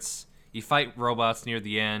secrets. You fight robots near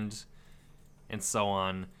the end, and so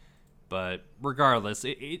on. But regardless,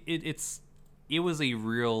 it was a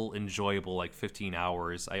real enjoyable like 15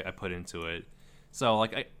 hours I put into it. So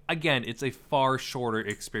like again, it's a far shorter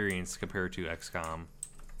experience compared to XCOM.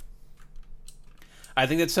 I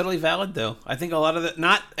think that's totally valid, though. I think a lot of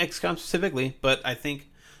not XCOM specifically, but I think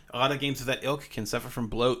a lot of games of that ilk can suffer from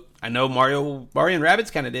bloat. I know Mario and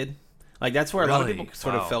Rabbids kind of did. Like that's where a lot of people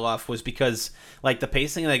sort of fell off, was because like the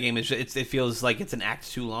pacing of that game it feels like it's an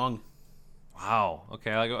act too long. Wow.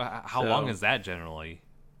 Okay. Like how long is that generally?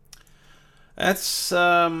 That's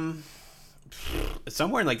somewhere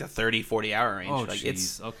in like the 30-40 hour range. Oh, like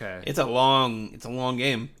geez. Okay. It's a long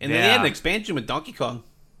game, and then they had an expansion with Donkey Kong.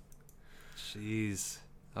 Jeez.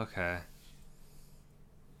 Okay.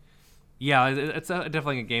 Yeah, it's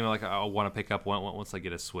definitely a game like I want to pick up once I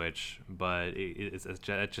get a Switch, but it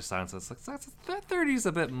just sounds like that 30 is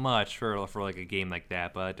a bit much for like a game like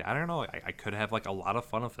that. But I don't know, I could have like a lot of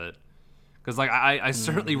fun with it, because like I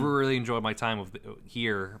certainly really enjoyed my time with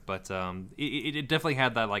here, but it definitely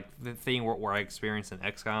had that like the thing where I experienced in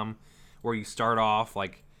XCOM, where you start off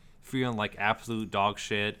like feeling like absolute dog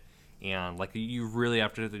shit. And like you really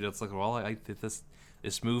have to just like, well, I did this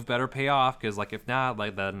move better pay off, because like if not,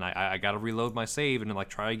 like then I got to reload my save and then like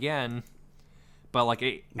try again. But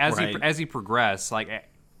like as you progress, like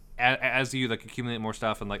as you like accumulate more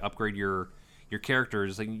stuff and like upgrade your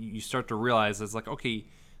characters, like you start to realize it's like, okay,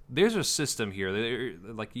 there's a system here.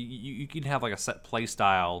 Like you can have like a set play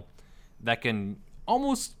style that can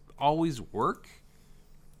almost always work.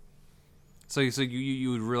 So you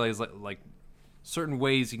would realize like certain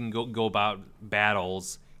ways you can go about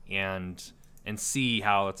battles and see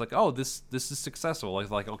how it's like, oh, this is successful.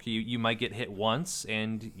 Like okay, you might get hit once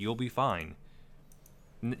and you'll be fine.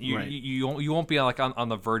 You won't be like on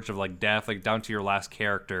the verge of like death, like down to your last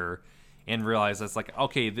character, and realize that's like,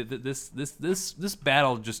 okay, this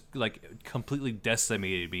battle just like completely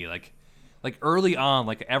decimated me. Like early on,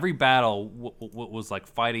 like every battle was like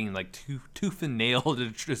fighting like tooth and nail to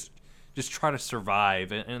just try to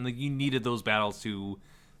survive, and like you needed those battles to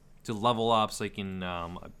level up so you can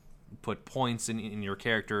put points in your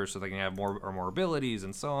character so they can have more abilities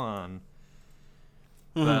and so on.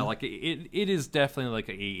 Mm-hmm. But like it is definitely like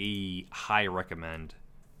a high recommend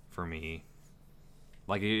for me.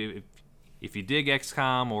 Like if you dig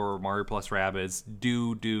XCOM or Mario plus Rabbids,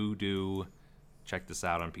 do check this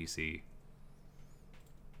out on PC.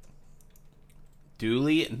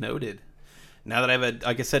 Duly noted. Now that I have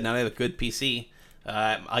like I said, now that I have a good PC,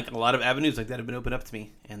 like a lot of avenues like that have been opened up to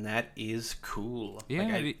me, and that is cool. Yeah,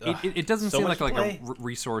 like it doesn't seem like a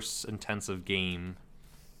resource intensive game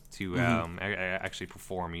to actually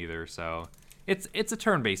perform either. So it's a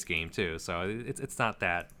turn based game too, so it's not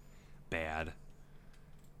that bad.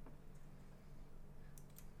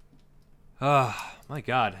 Oh my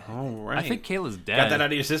god! All right, I think Kayla's dead. Got that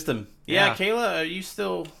out of your system. Yeah, Kayla,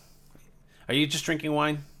 are you just drinking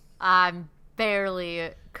wine? I'm barely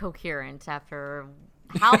coherent after.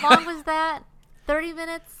 How long was that? 30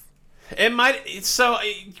 minutes? It might. So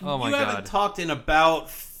oh my you haven't talked in about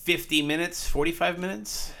 50 minutes, 45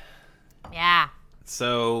 minutes. Yeah.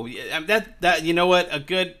 So that you know what, a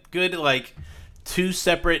good like 2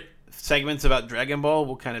 separate segments about Dragon Ball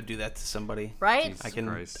will kind of do that to somebody. Right? I can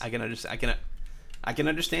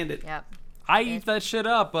understand it. Yep. I eat that shit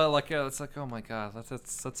up, but like it's like, oh my god,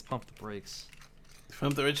 let's pump the brakes.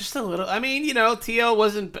 From the just a little. I mean, TL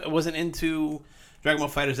wasn't into Dragon Ball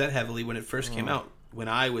FighterZ that heavily when it first came out. When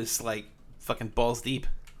I was like fucking balls deep.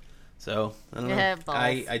 So I don't know. Balls.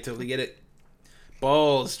 I totally get it.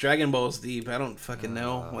 Dragon Balls deep. I don't fucking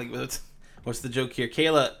know. Like what's the joke here,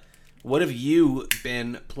 Kayla? What have you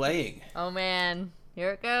been playing? Oh man, here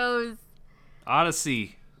it goes.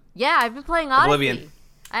 Odyssey. Yeah, I've been playing Odyssey. Oblivion.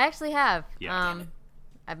 I actually have. Yeah.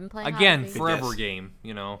 I've been playing Again, Odyssey. forever game,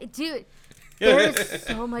 Dude, there's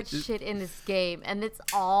so much shit in this game, and it's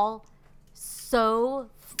all so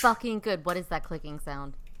fucking good. What is that clicking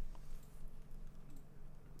sound?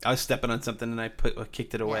 I was stepping on something and I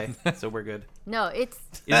kicked it away, so we're good. No, it's.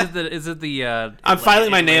 Is it the? I'm filing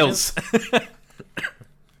my nails.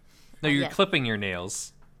 No, you're Yes. clipping your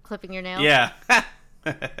nails. Clipping your nails? Yeah.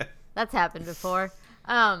 That's happened before.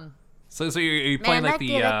 So you're playing Man, like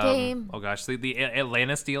that the game. oh gosh, the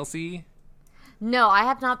Atlantis DLC. No, I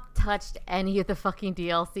have not touched any of the fucking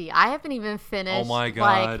DLC. I haven't even finished. Oh my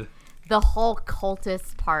God. Like, the whole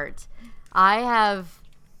cultist part. I have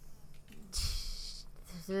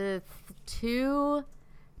two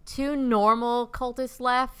normal cultists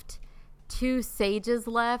left, 2 sages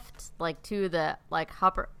left, like 2 of the like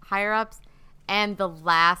higher ups, and the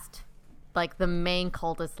last, like the main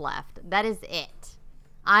cultist left. That is it.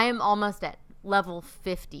 I am almost at level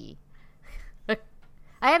 50.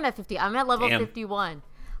 I am at 50. I'm at level 51.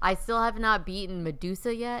 I still have not beaten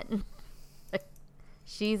Medusa yet.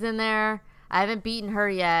 She's in there. I haven't beaten her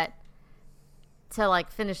yet to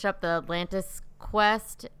like finish up the Atlantis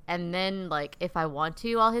quest, and then like if I want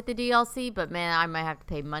to, I'll hit the DLC. But man, I might have to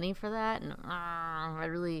pay money for that, and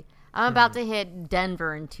I'm about to hit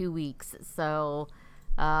Denver in 2 weeks, so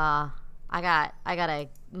I gotta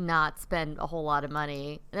not spend a whole lot of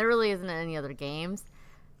money. There really isn't any other games,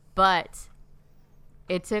 but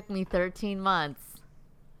it took me 13 months,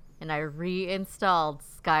 and I reinstalled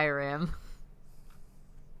Skyrim.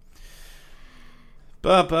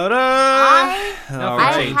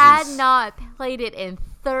 I had not played it in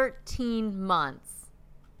 13 months.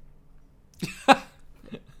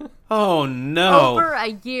 Oh no. Over a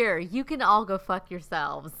year. You can all go fuck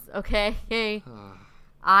yourselves, okay?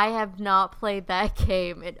 I have not played that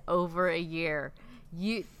game in over a year.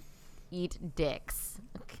 You eat dicks.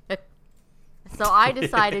 So I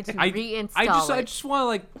decided to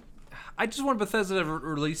reinstall it. I just want Bethesda to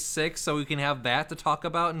release 6 so we can have that to talk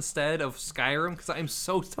about instead of Skyrim, because I'm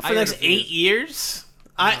so tired. For the next 8 years?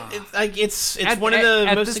 It's one of the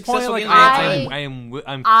at most this successful point, games.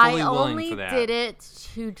 I'm fully willing for that. I only did it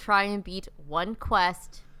to try and beat one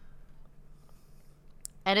quest,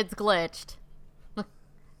 and it's glitched,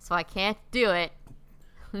 so I can't do it.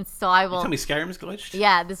 So I will. You tell me Skyrim's glitched?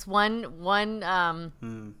 Yeah, this one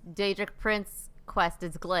Daedric Prince quest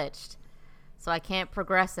is glitched, so I can't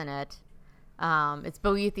progress in it. It's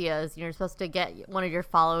Boethia's. You're supposed to get one of your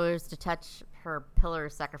followers to touch her pillar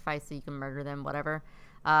of sacrifice so you can murder them, whatever.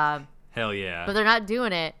 Hell yeah. But they're not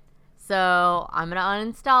doing it, so I'm going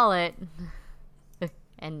to uninstall it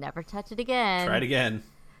and never touch it again. Try it again.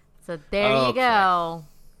 So there you go.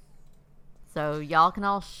 So y'all can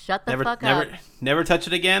all shut the fuck up. Never touch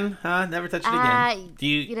it again? Huh? Never touch it again?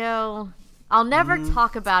 You know, I'll never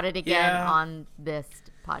talk about it again on this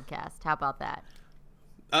podcast. How about that?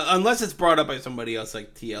 Unless it's brought up by somebody else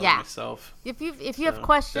like TL and myself. If you have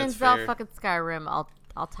questions about fucking Skyrim,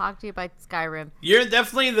 I'll talk to you about Skyrim. You're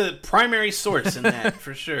definitely the primary source in that,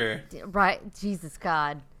 for sure. Right. Jesus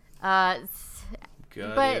God.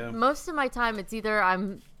 Most of my time it's either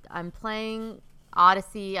I'm playing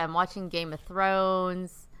Odyssey, I'm watching Game of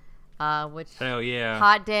Thrones, which hell yeah,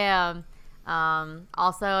 hot damn.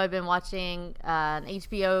 Also, I've been watching an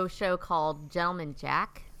HBO show called Gentleman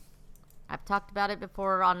Jack. I've talked about it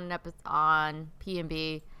before on an episode on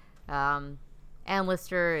P&B. Ann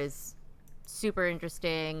Lister is super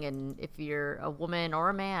interesting, and if you're a woman or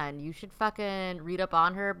a man, you should fucking read up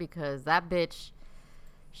on her, because that bitch,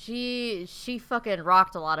 she fucking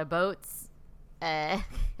rocked a lot of boats,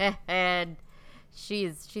 and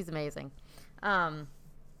she's amazing.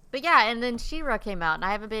 But yeah, and then She-Ra came out, and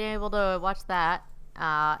I haven't been able to watch that.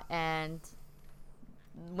 And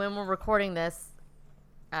when we're recording this,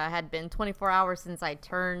 had been 24 hours since I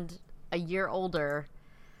turned a year older.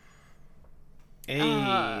 Hey.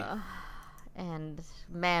 And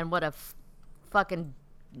man, what a fucking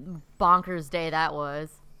bonkers day that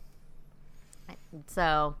was.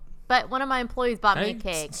 So, but one of my employees bought me a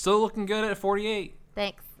cake. Still looking good at 48.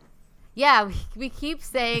 Thanks. Yeah, we keep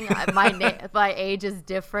saying my age is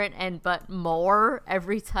different but more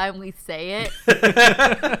every time we say it.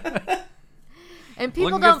 And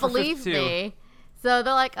people don't believe me. So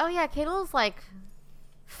they're like, "Oh yeah, Kayla's like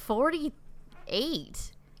 42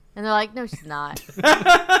 8. And they're like, no, she's not.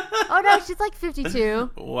 Oh, no, she's like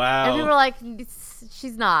 52. Wow. And people are like,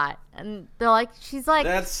 she's not. And they're like, she's like.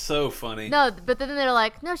 That's so funny. No, but then they're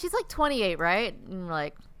like, no, she's like 28, right? And we're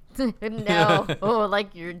like, no. Oh,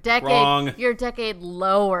 like you're Wrong. a decade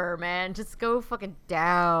lower, man. Just go fucking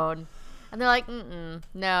down. And they're like,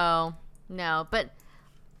 no. But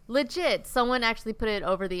legit, someone actually put it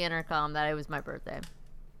over the intercom that it was my birthday.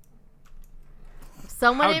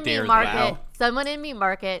 Someone in Meat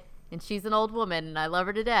Market, and she's an old woman, and I love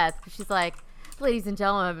her to death. She's like, ladies and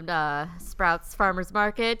gentlemen, Sprouts Farmers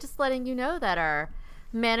Market, just letting you know that our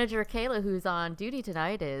manager Kayla, who's on duty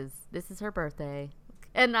tonight, this is her birthday.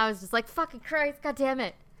 And I was just like, fucking Christ, god damn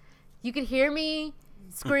it. You could hear me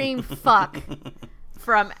scream fuck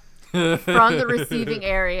from the receiving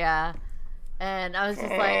area. And I was just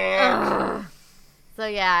like, ugh. So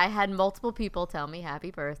yeah, I had multiple people tell me happy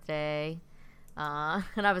birthday.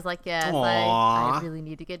 And I was like, yes, I really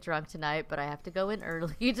need to get drunk tonight, but I have to go in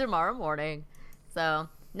early tomorrow morning. So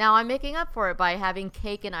now I'm making up for it by having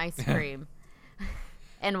cake and ice cream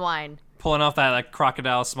and wine. Pulling off that like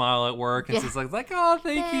crocodile smile at work, and she's like, oh,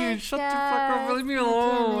 thank you, shut the fuck up, leave me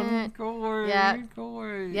alone, go away, go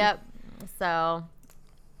away. Yep. So,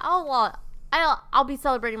 I'll be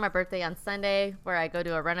celebrating my birthday on Sunday, where I go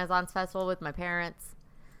to a Renaissance festival with my parents.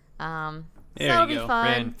 So it'll be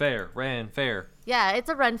fun. Ren fair. Yeah, it's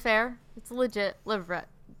a Ren fair. It's a legit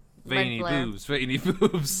Veiny boobs.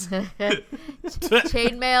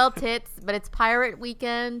 Chainmail tits, but it's pirate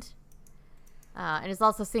weekend. And it's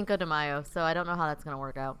also Cinco de Mayo, so I don't know how that's going to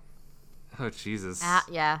work out. Oh, Jesus.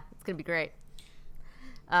 Yeah, it's going to be great.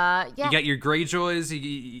 Yeah. You got your Greyjoys,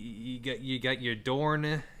 you got your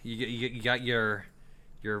Dorne, you got your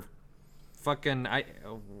fucking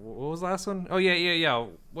what was the last one? Oh yeah.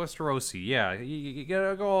 Westerosi. Yeah, you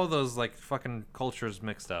got all those like fucking cultures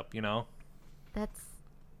mixed up, you know. That's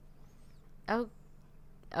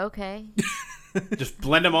okay. Just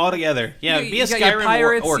blend them all together. Yeah, be a Skyrim Skyrim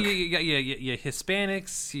pirates. orc. You got your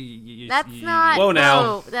Hispanics. That's not. Whoa, now.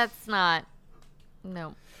 No, that's not.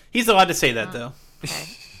 No. He's allowed to say that though.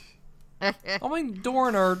 Okay. I mean,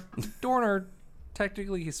 Dorne are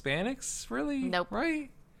technically Hispanics, really? Nope. Right?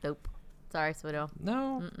 Nope. Sorry, Swido.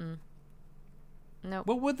 No. Nope.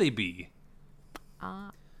 What would they be?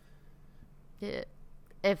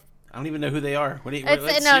 If I don't even know who they are. What do you? it's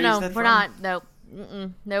what no, series no, is that we're from? not. Nope.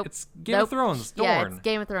 Nope. It's Game of Thrones. Dorne. Yeah, it's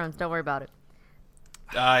Game of Thrones. Don't worry about it.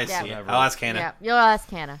 I see. Yeah. I'll ask Hannah. Yeah, you'll ask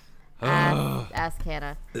Hannah. Ask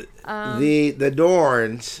Hannah. The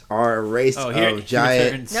Dorns are a race of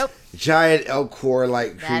giant elk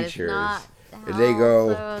like creatures. And they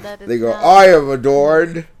go, I am a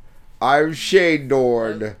Dorn. I'm Shane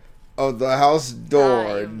Dorn of the House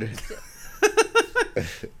Dorn.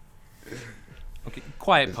 Okay,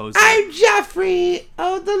 quiet pose. I'm Joffrey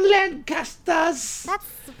of the Lancasters. That's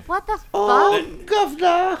what the fuck? Oh,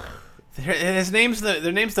 Governor. Their name's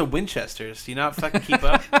the Winchesters. Do you not fucking keep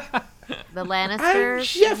up? The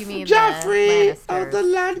Lannisters. I'm You mean Joffrey the of the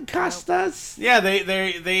Lancasters. Yeah,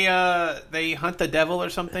 they hunt the devil or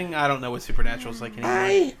something. I don't know what Supernatural's like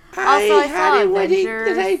anymore. I saw had a wedding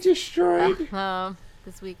Avengers. that I destroyed.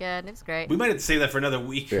 This weekend. It was great. We might have to save that for another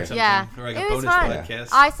week or something. Yeah, Or like it a was bonus fun. podcast.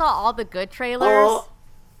 I saw all the good trailers. Oh.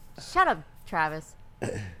 Shut up, Travis.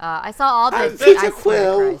 I saw all the. I'm Peter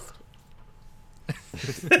Quill.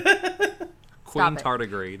 Queen Stop it.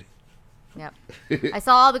 Tardigrade. Yep. I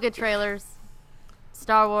saw all the good trailers.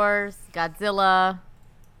 Star Wars, Godzilla,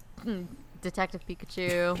 Detective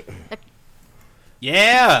Pikachu,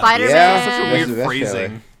 Yeah. Spider-Man. Yeah, Such a That's weird the best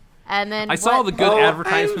phrasing. And then I saw all the good Oh,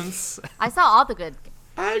 advertisements. I saw all the good.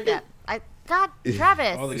 I'm Yeah. God,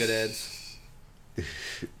 Travis. All the good ads. There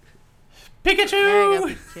Pikachu! you go,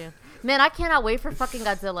 Pikachu. Man, I cannot wait for fucking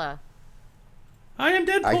Godzilla. I am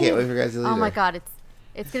Deadpool. I can't wait for guys to leave. Oh my god,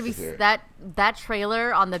 it's gonna be that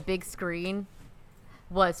trailer on the big screen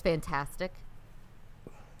was fantastic.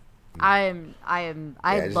 I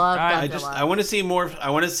love Godzilla. I want to see more. I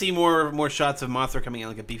want to see more shots of Mothra coming out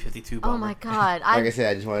like a B-52 bomber. Oh my god! Like I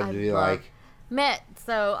said, I just wanted to be like.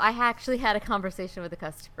 So I actually had a conversation with a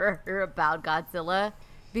customer about Godzilla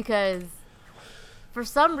because for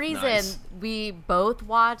some reason we both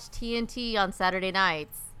watched TNT on Saturday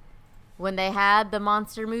nights when they had the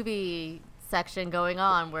monster movie section going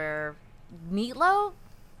on where I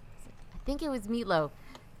think it was Meatloaf.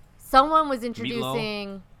 Someone was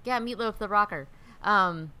introducing. Yeah, Meatloaf the Rocker.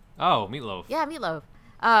 Oh, Meatloaf. Yeah, Meatloaf.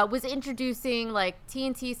 Was introducing like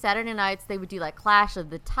TNT Saturday nights. They would do like Clash of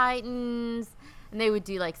the Titans, and they would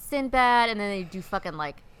do like Sinbad, and then they'd do fucking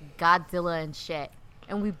like Godzilla and shit.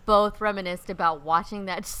 and we both reminisced about watching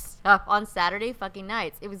that stuff on Saturday fucking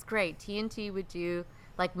nights. It was great. TNT would do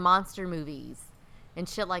like monster movies and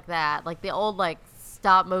shit like that, like the old like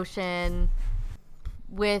stop motion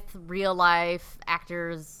with real life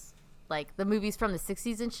actors, like the movies from the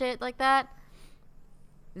 60s and shit like that.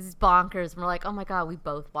 This is bonkers. And we're like, oh my god, we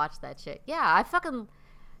both watched that shit. Yeah,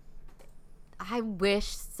 I wish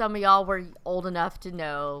some of y'all were old enough to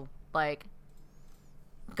know, like,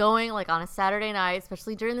 going like on a Saturday night,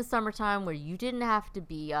 especially during the summertime, where you didn't have to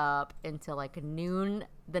be up until like noon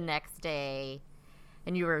the next day,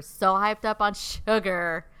 and you were so hyped up on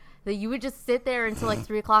sugar that you would just sit there until like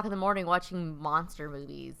 3 o'clock in the morning watching monster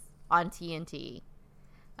movies on TNT.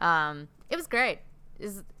 It was great.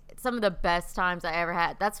 It's some of the best times I ever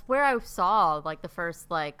had. That's where I saw like the first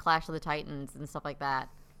like Clash of the Titans and stuff like that.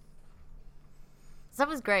 Stuff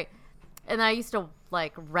was great. And I used to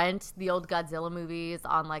like rent the old Godzilla movies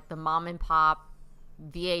on like the mom and pop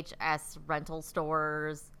VHS rental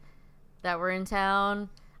stores that were in town.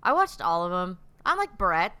 I watched all of them. I'm like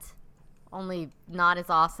Brett, only not as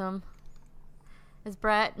awesome as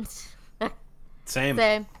Brett. Same.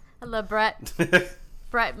 I love Brett.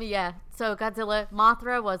 Brett, yeah. So Godzilla,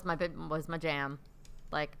 Mothra was my jam.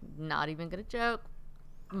 Like, not even gonna joke.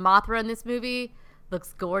 Mothra in this movie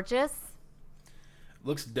looks gorgeous.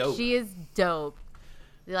 Looks dope. She is dope.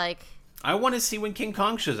 Like, I want to see when King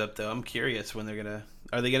Kong shows up, though. I'm curious when they're gonna.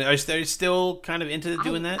 Are they still kind of into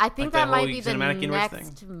doing that? I think like that might whole be the cinematic universe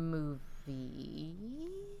next movie.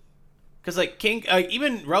 Because like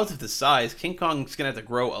even relative to size, King Kong's gonna have to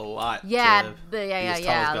grow a lot. Yeah, to be as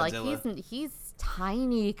tall as Godzilla. Like he's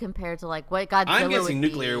tiny compared to like what Godzilla I'm guessing would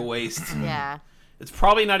nuclear be. waste. Yeah. It's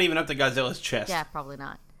probably not even up to Godzilla's chest. Yeah, probably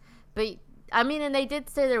not. But I mean, and they did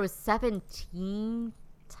say there was 17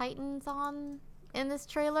 Titans in this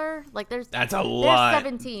trailer. Like that's a lot. There's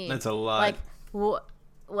 17. That's a lot. Like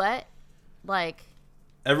what? Like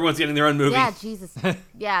everyone's getting their own movie. Yeah, Jesus.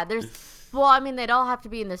 Yeah, there's. Well, I mean, they'd all have to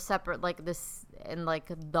be in this separate, like this, and like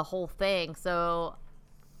the whole thing. So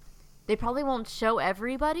they probably won't show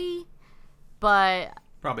everybody, but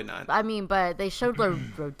probably not. I mean, but they showed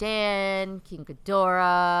Rodan, King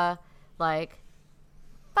Ghidorah. Like,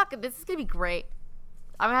 fuck it, this is gonna be great.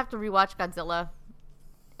 I'm gonna have to rewatch Godzilla,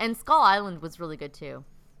 and Skull Island was really good too.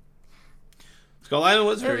 Skull Island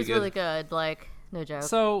was very good. It was really good. Like, no joke.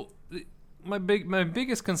 So. My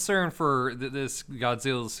biggest concern for this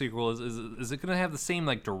Godzilla sequel is it going to have the same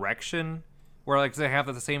like direction, where like they have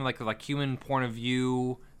the same like human point of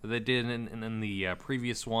view that they did in the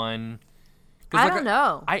previous one? I don't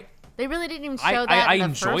know. They really didn't even show that. I in the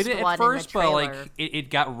enjoyed first it at one first, in the but like trailer. it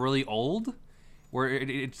got really old, where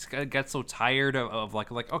it got so tired of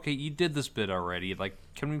like okay, you did this bit already. Like,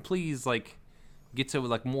 can we please like get to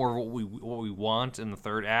like more of what we want in the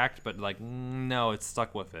third act? But like, no, it's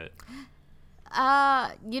stuck with it.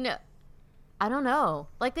 You know, I don't know.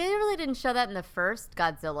 Like, they really didn't show that in the first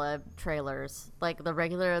Godzilla trailers. Like,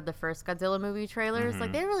 the first Godzilla movie trailers.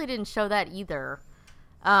 Like, they really didn't show that either.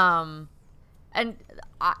 And,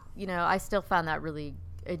 I still found that really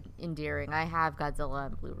endearing. I have Godzilla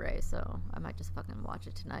on Blu-ray, so I might just fucking watch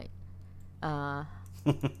it tonight.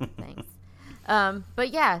 Thanks.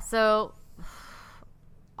 But yeah, so...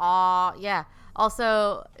 yeah.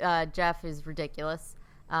 Also, Jeff is ridiculous.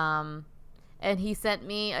 And he sent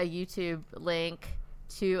me a YouTube link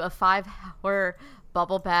to a 5-hour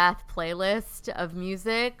bubble bath playlist of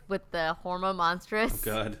music with the Hormone Monstrous.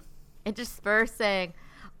 Oh, God. Interspersed saying,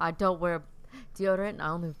 I don't wear deodorant. I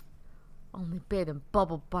only bathe in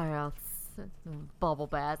bubble baths.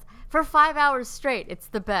 For 5 hours straight. It's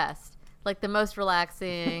the best. Like, the most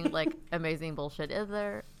relaxing, like, amazing bullshit. Is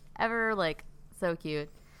there ever, like, so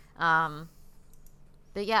cute. But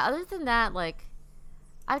yeah, other than that, like,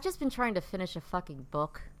 I've just been trying to finish a fucking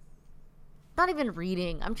book. Not even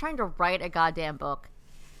reading. I'm trying to write a goddamn book.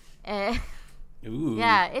 Ooh.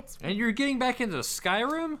 Yeah, it's... And you're getting back into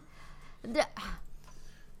Skyrim?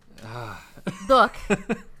 Look,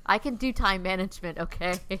 I can do time management,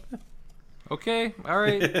 okay? Okay, all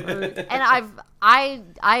right. And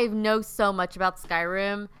I know so much about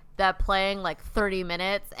Skyrim that playing like 30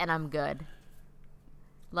 minutes and I'm good.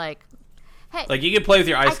 Like... Hey, like you can play with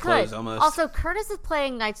your eyes closed almost. Also, Curtis is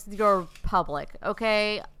playing Knights of the Old Republic,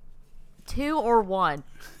 okay? 2 or 1.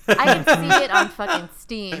 I can see it on fucking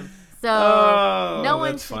Steam. So no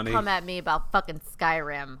one should come at me about fucking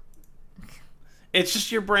Skyrim. It's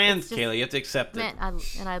just your brand, Kayla. You have to accept it.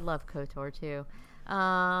 And I love KOTOR too.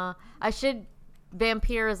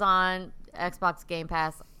 Vampire is on Xbox Game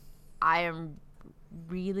Pass. I am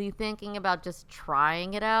really thinking about just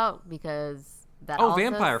trying it out because...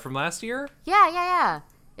 Vampire from last year? Yeah.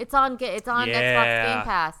 It's on Xbox Yeah. Game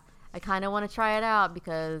Pass. I kind of want to try it out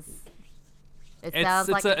because it sounds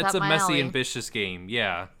like it's up a my messy, alley. ambitious game.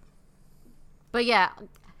 Yeah. But yeah,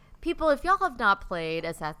 people, if y'all have not played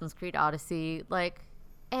Assassin's Creed Odyssey, like,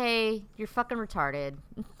 A, you're fucking retarded.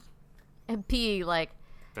 And B, like,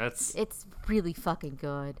 it's really fucking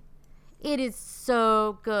good. It is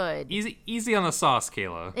so good. Easy on the sauce,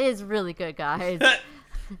 Kayla. It is really good, guys.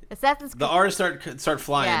 Assassin's Creed. The R's start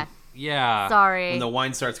flying. Yeah. Yeah. Sorry. When the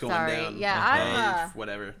wine starts going down. Yeah, Okay,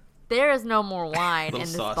 whatever. there is no more wine in Little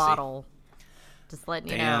this saucy. bottle. Just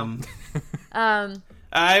letting you know. Damn.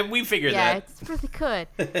 We figured Yeah, that. it's really good.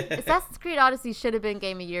 Assassin's Creed Odyssey should have been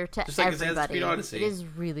Game of the Year to Just like everybody. Assassin's Creed Odyssey. It is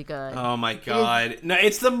really good. Oh my god. No,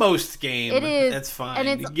 it's the most game. It is. That's fine. And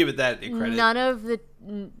it's you can give it that credit. None of the.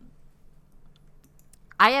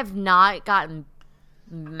 I have not gotten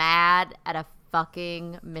mad at a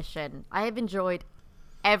fucking mission. I have enjoyed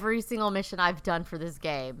every single mission I've done for this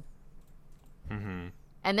game. Mm-hmm.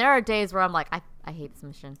 And there are days where I'm like, I hate this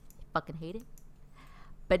mission. I fucking hate it.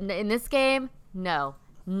 But in this game, no.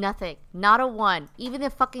 Nothing. Not a one. Even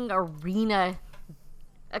the fucking arena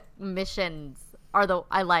missions are the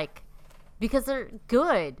I like. Because they're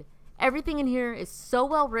good. Everything in here is so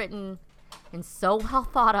well written and so well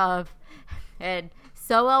thought of and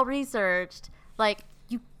so well researched. Like,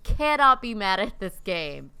 you cannot be mad at this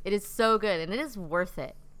game. It is so good and it is worth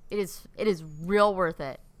it. It is real worth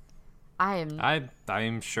it.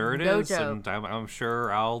 I'm sure it No is, joke. and I'm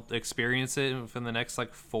sure I'll experience it within the next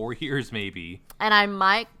 4 years, maybe. And I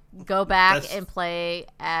might go back That's- and play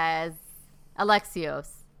as Alexios.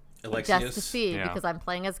 Just to see, Yeah. because I'm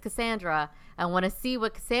playing as Cassandra. I want to see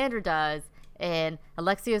what Cassandra does in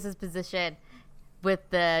Alexios' position with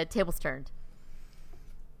the tables turned.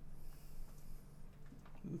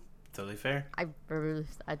 Totally fair. I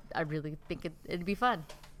really think it'd be fun.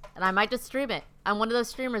 And I might just stream it. I'm one of those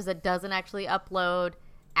streamers that doesn't actually upload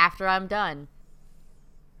after I'm done.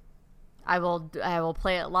 I will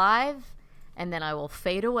play it live, and then I will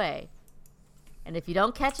fade away. And if you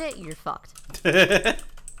don't catch it, you're fucked.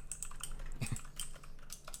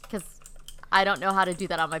 Because I don't know how to do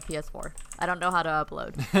that on my PS4. I don't know how to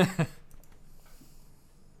upload.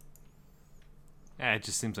 Yeah, it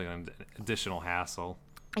just seems like an additional hassle.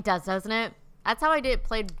 It does, doesn't it? That's how I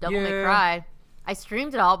played Devil May Yeah. Cry. I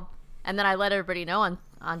streamed it all, and then I let everybody know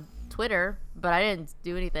on Twitter, but I didn't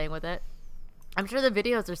do anything with it. I'm sure the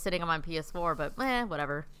videos are sitting on my PS4, but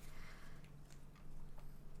whatever.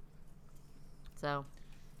 So,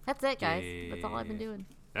 that's it, guys. That's all I've been doing.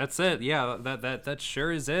 That's it. Yeah, that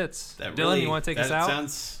sure is it. That Dylan, really, you want to take us that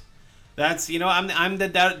out? That's I'm the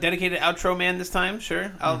dedicated outro man this time.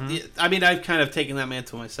 Sure. I mean, I've kind of taken that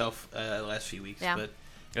mantle myself the last few weeks. Yeah. But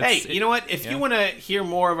It's- hey, you know what? If you want to hear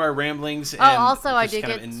more of our ramblings, and Also, I just did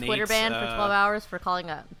kind get of innate, Twitter banned for 12 hours for telling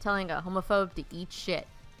a homophobe to eat shit.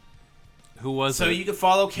 Who was So it? you can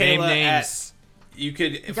follow Name Kayla names. You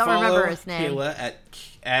could don't follow remember his name. Kayla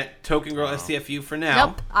at Token Girl STFU for now.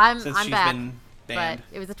 Nope, I'm since she's back. been But banned.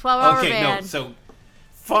 it was a 12-hour Okay, ban. no. So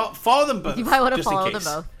follow them both. You might want to just in follow them case.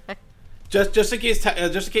 both. Just in case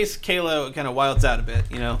Kayla kind of wilds out a bit,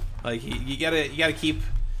 you know, like you gotta keep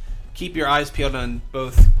your eyes peeled on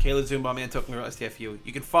both Kayla Zoombomb and Token Girl STFU.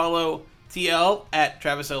 You can follow TL at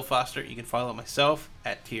Travis L. Foster. You can follow myself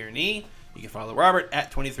at Tierney. You can follow Robert at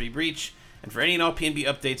 23 Breach. And for any and all PNB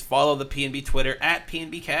updates, follow the PNB Twitter at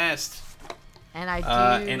PNBcast. And I do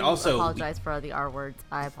and also- apologize for the R words.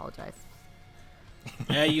 I apologize.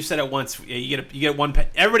 Yeah, you said it once. Yeah, you get one.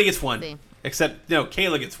 Everybody gets one, See. except no,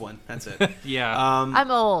 Kayla gets one. That's it. Yeah. I'm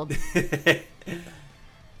old.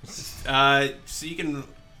 So you can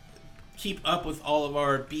keep up with all of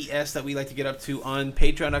our BS that we like to get up to on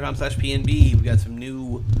patreon.com/PNB. We've got some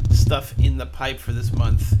new stuff in the pipe for this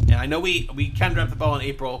month. And I know we kind of dropped the ball in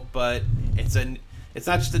April, but it's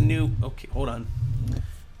not just a new... Okay, hold on.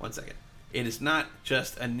 1 second. It is not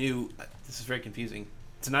just a new... This is very confusing.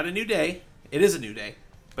 It's not a new day. It is a new day,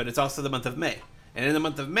 but it's also the month of May. And in the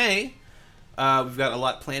month of May, we've got a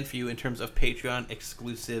lot planned for you in terms of Patreon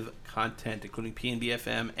exclusive content, including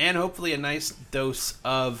PNBFM, and hopefully a nice dose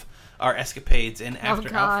of our escapades in After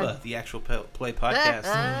God. Alpha, the actual play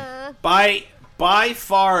podcast. By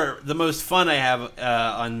far the most fun I have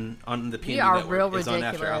on the PNB We are network real is on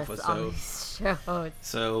After Alpha. ridiculous on these shows.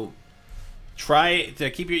 So try to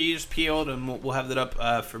keep your ears peeled, and we'll have that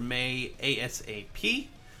up for May ASAP.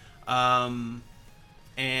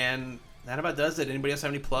 And that about does it. Anybody else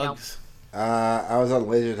have any plugs? I was on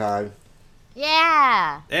Laser Time.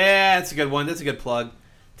 Yeah. Yeah, that's a good one. That's a good plug.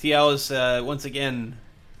 TL has once again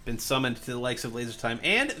been summoned to the likes of Laser Time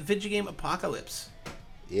and Video Game Apocalypse.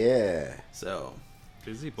 Yeah. So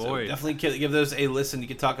Busy So boy. definitely give those a listen. You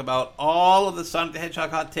can talk about all of the Sonic the Hedgehog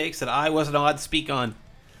hot takes that I wasn't allowed to speak on.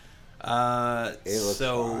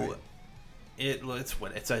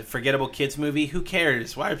 It's a forgettable kids movie. Who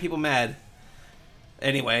cares? Why are people mad?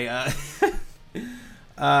 Anyway,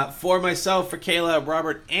 for myself, for Kayla,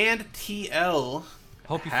 Robert, and TL,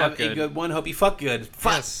 Hope you have fuck good. a good one. Hope you fuck good.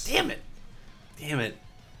 Fuck. Yes. Damn it.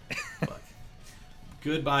 Fuck.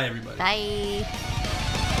 Goodbye, everybody. Bye.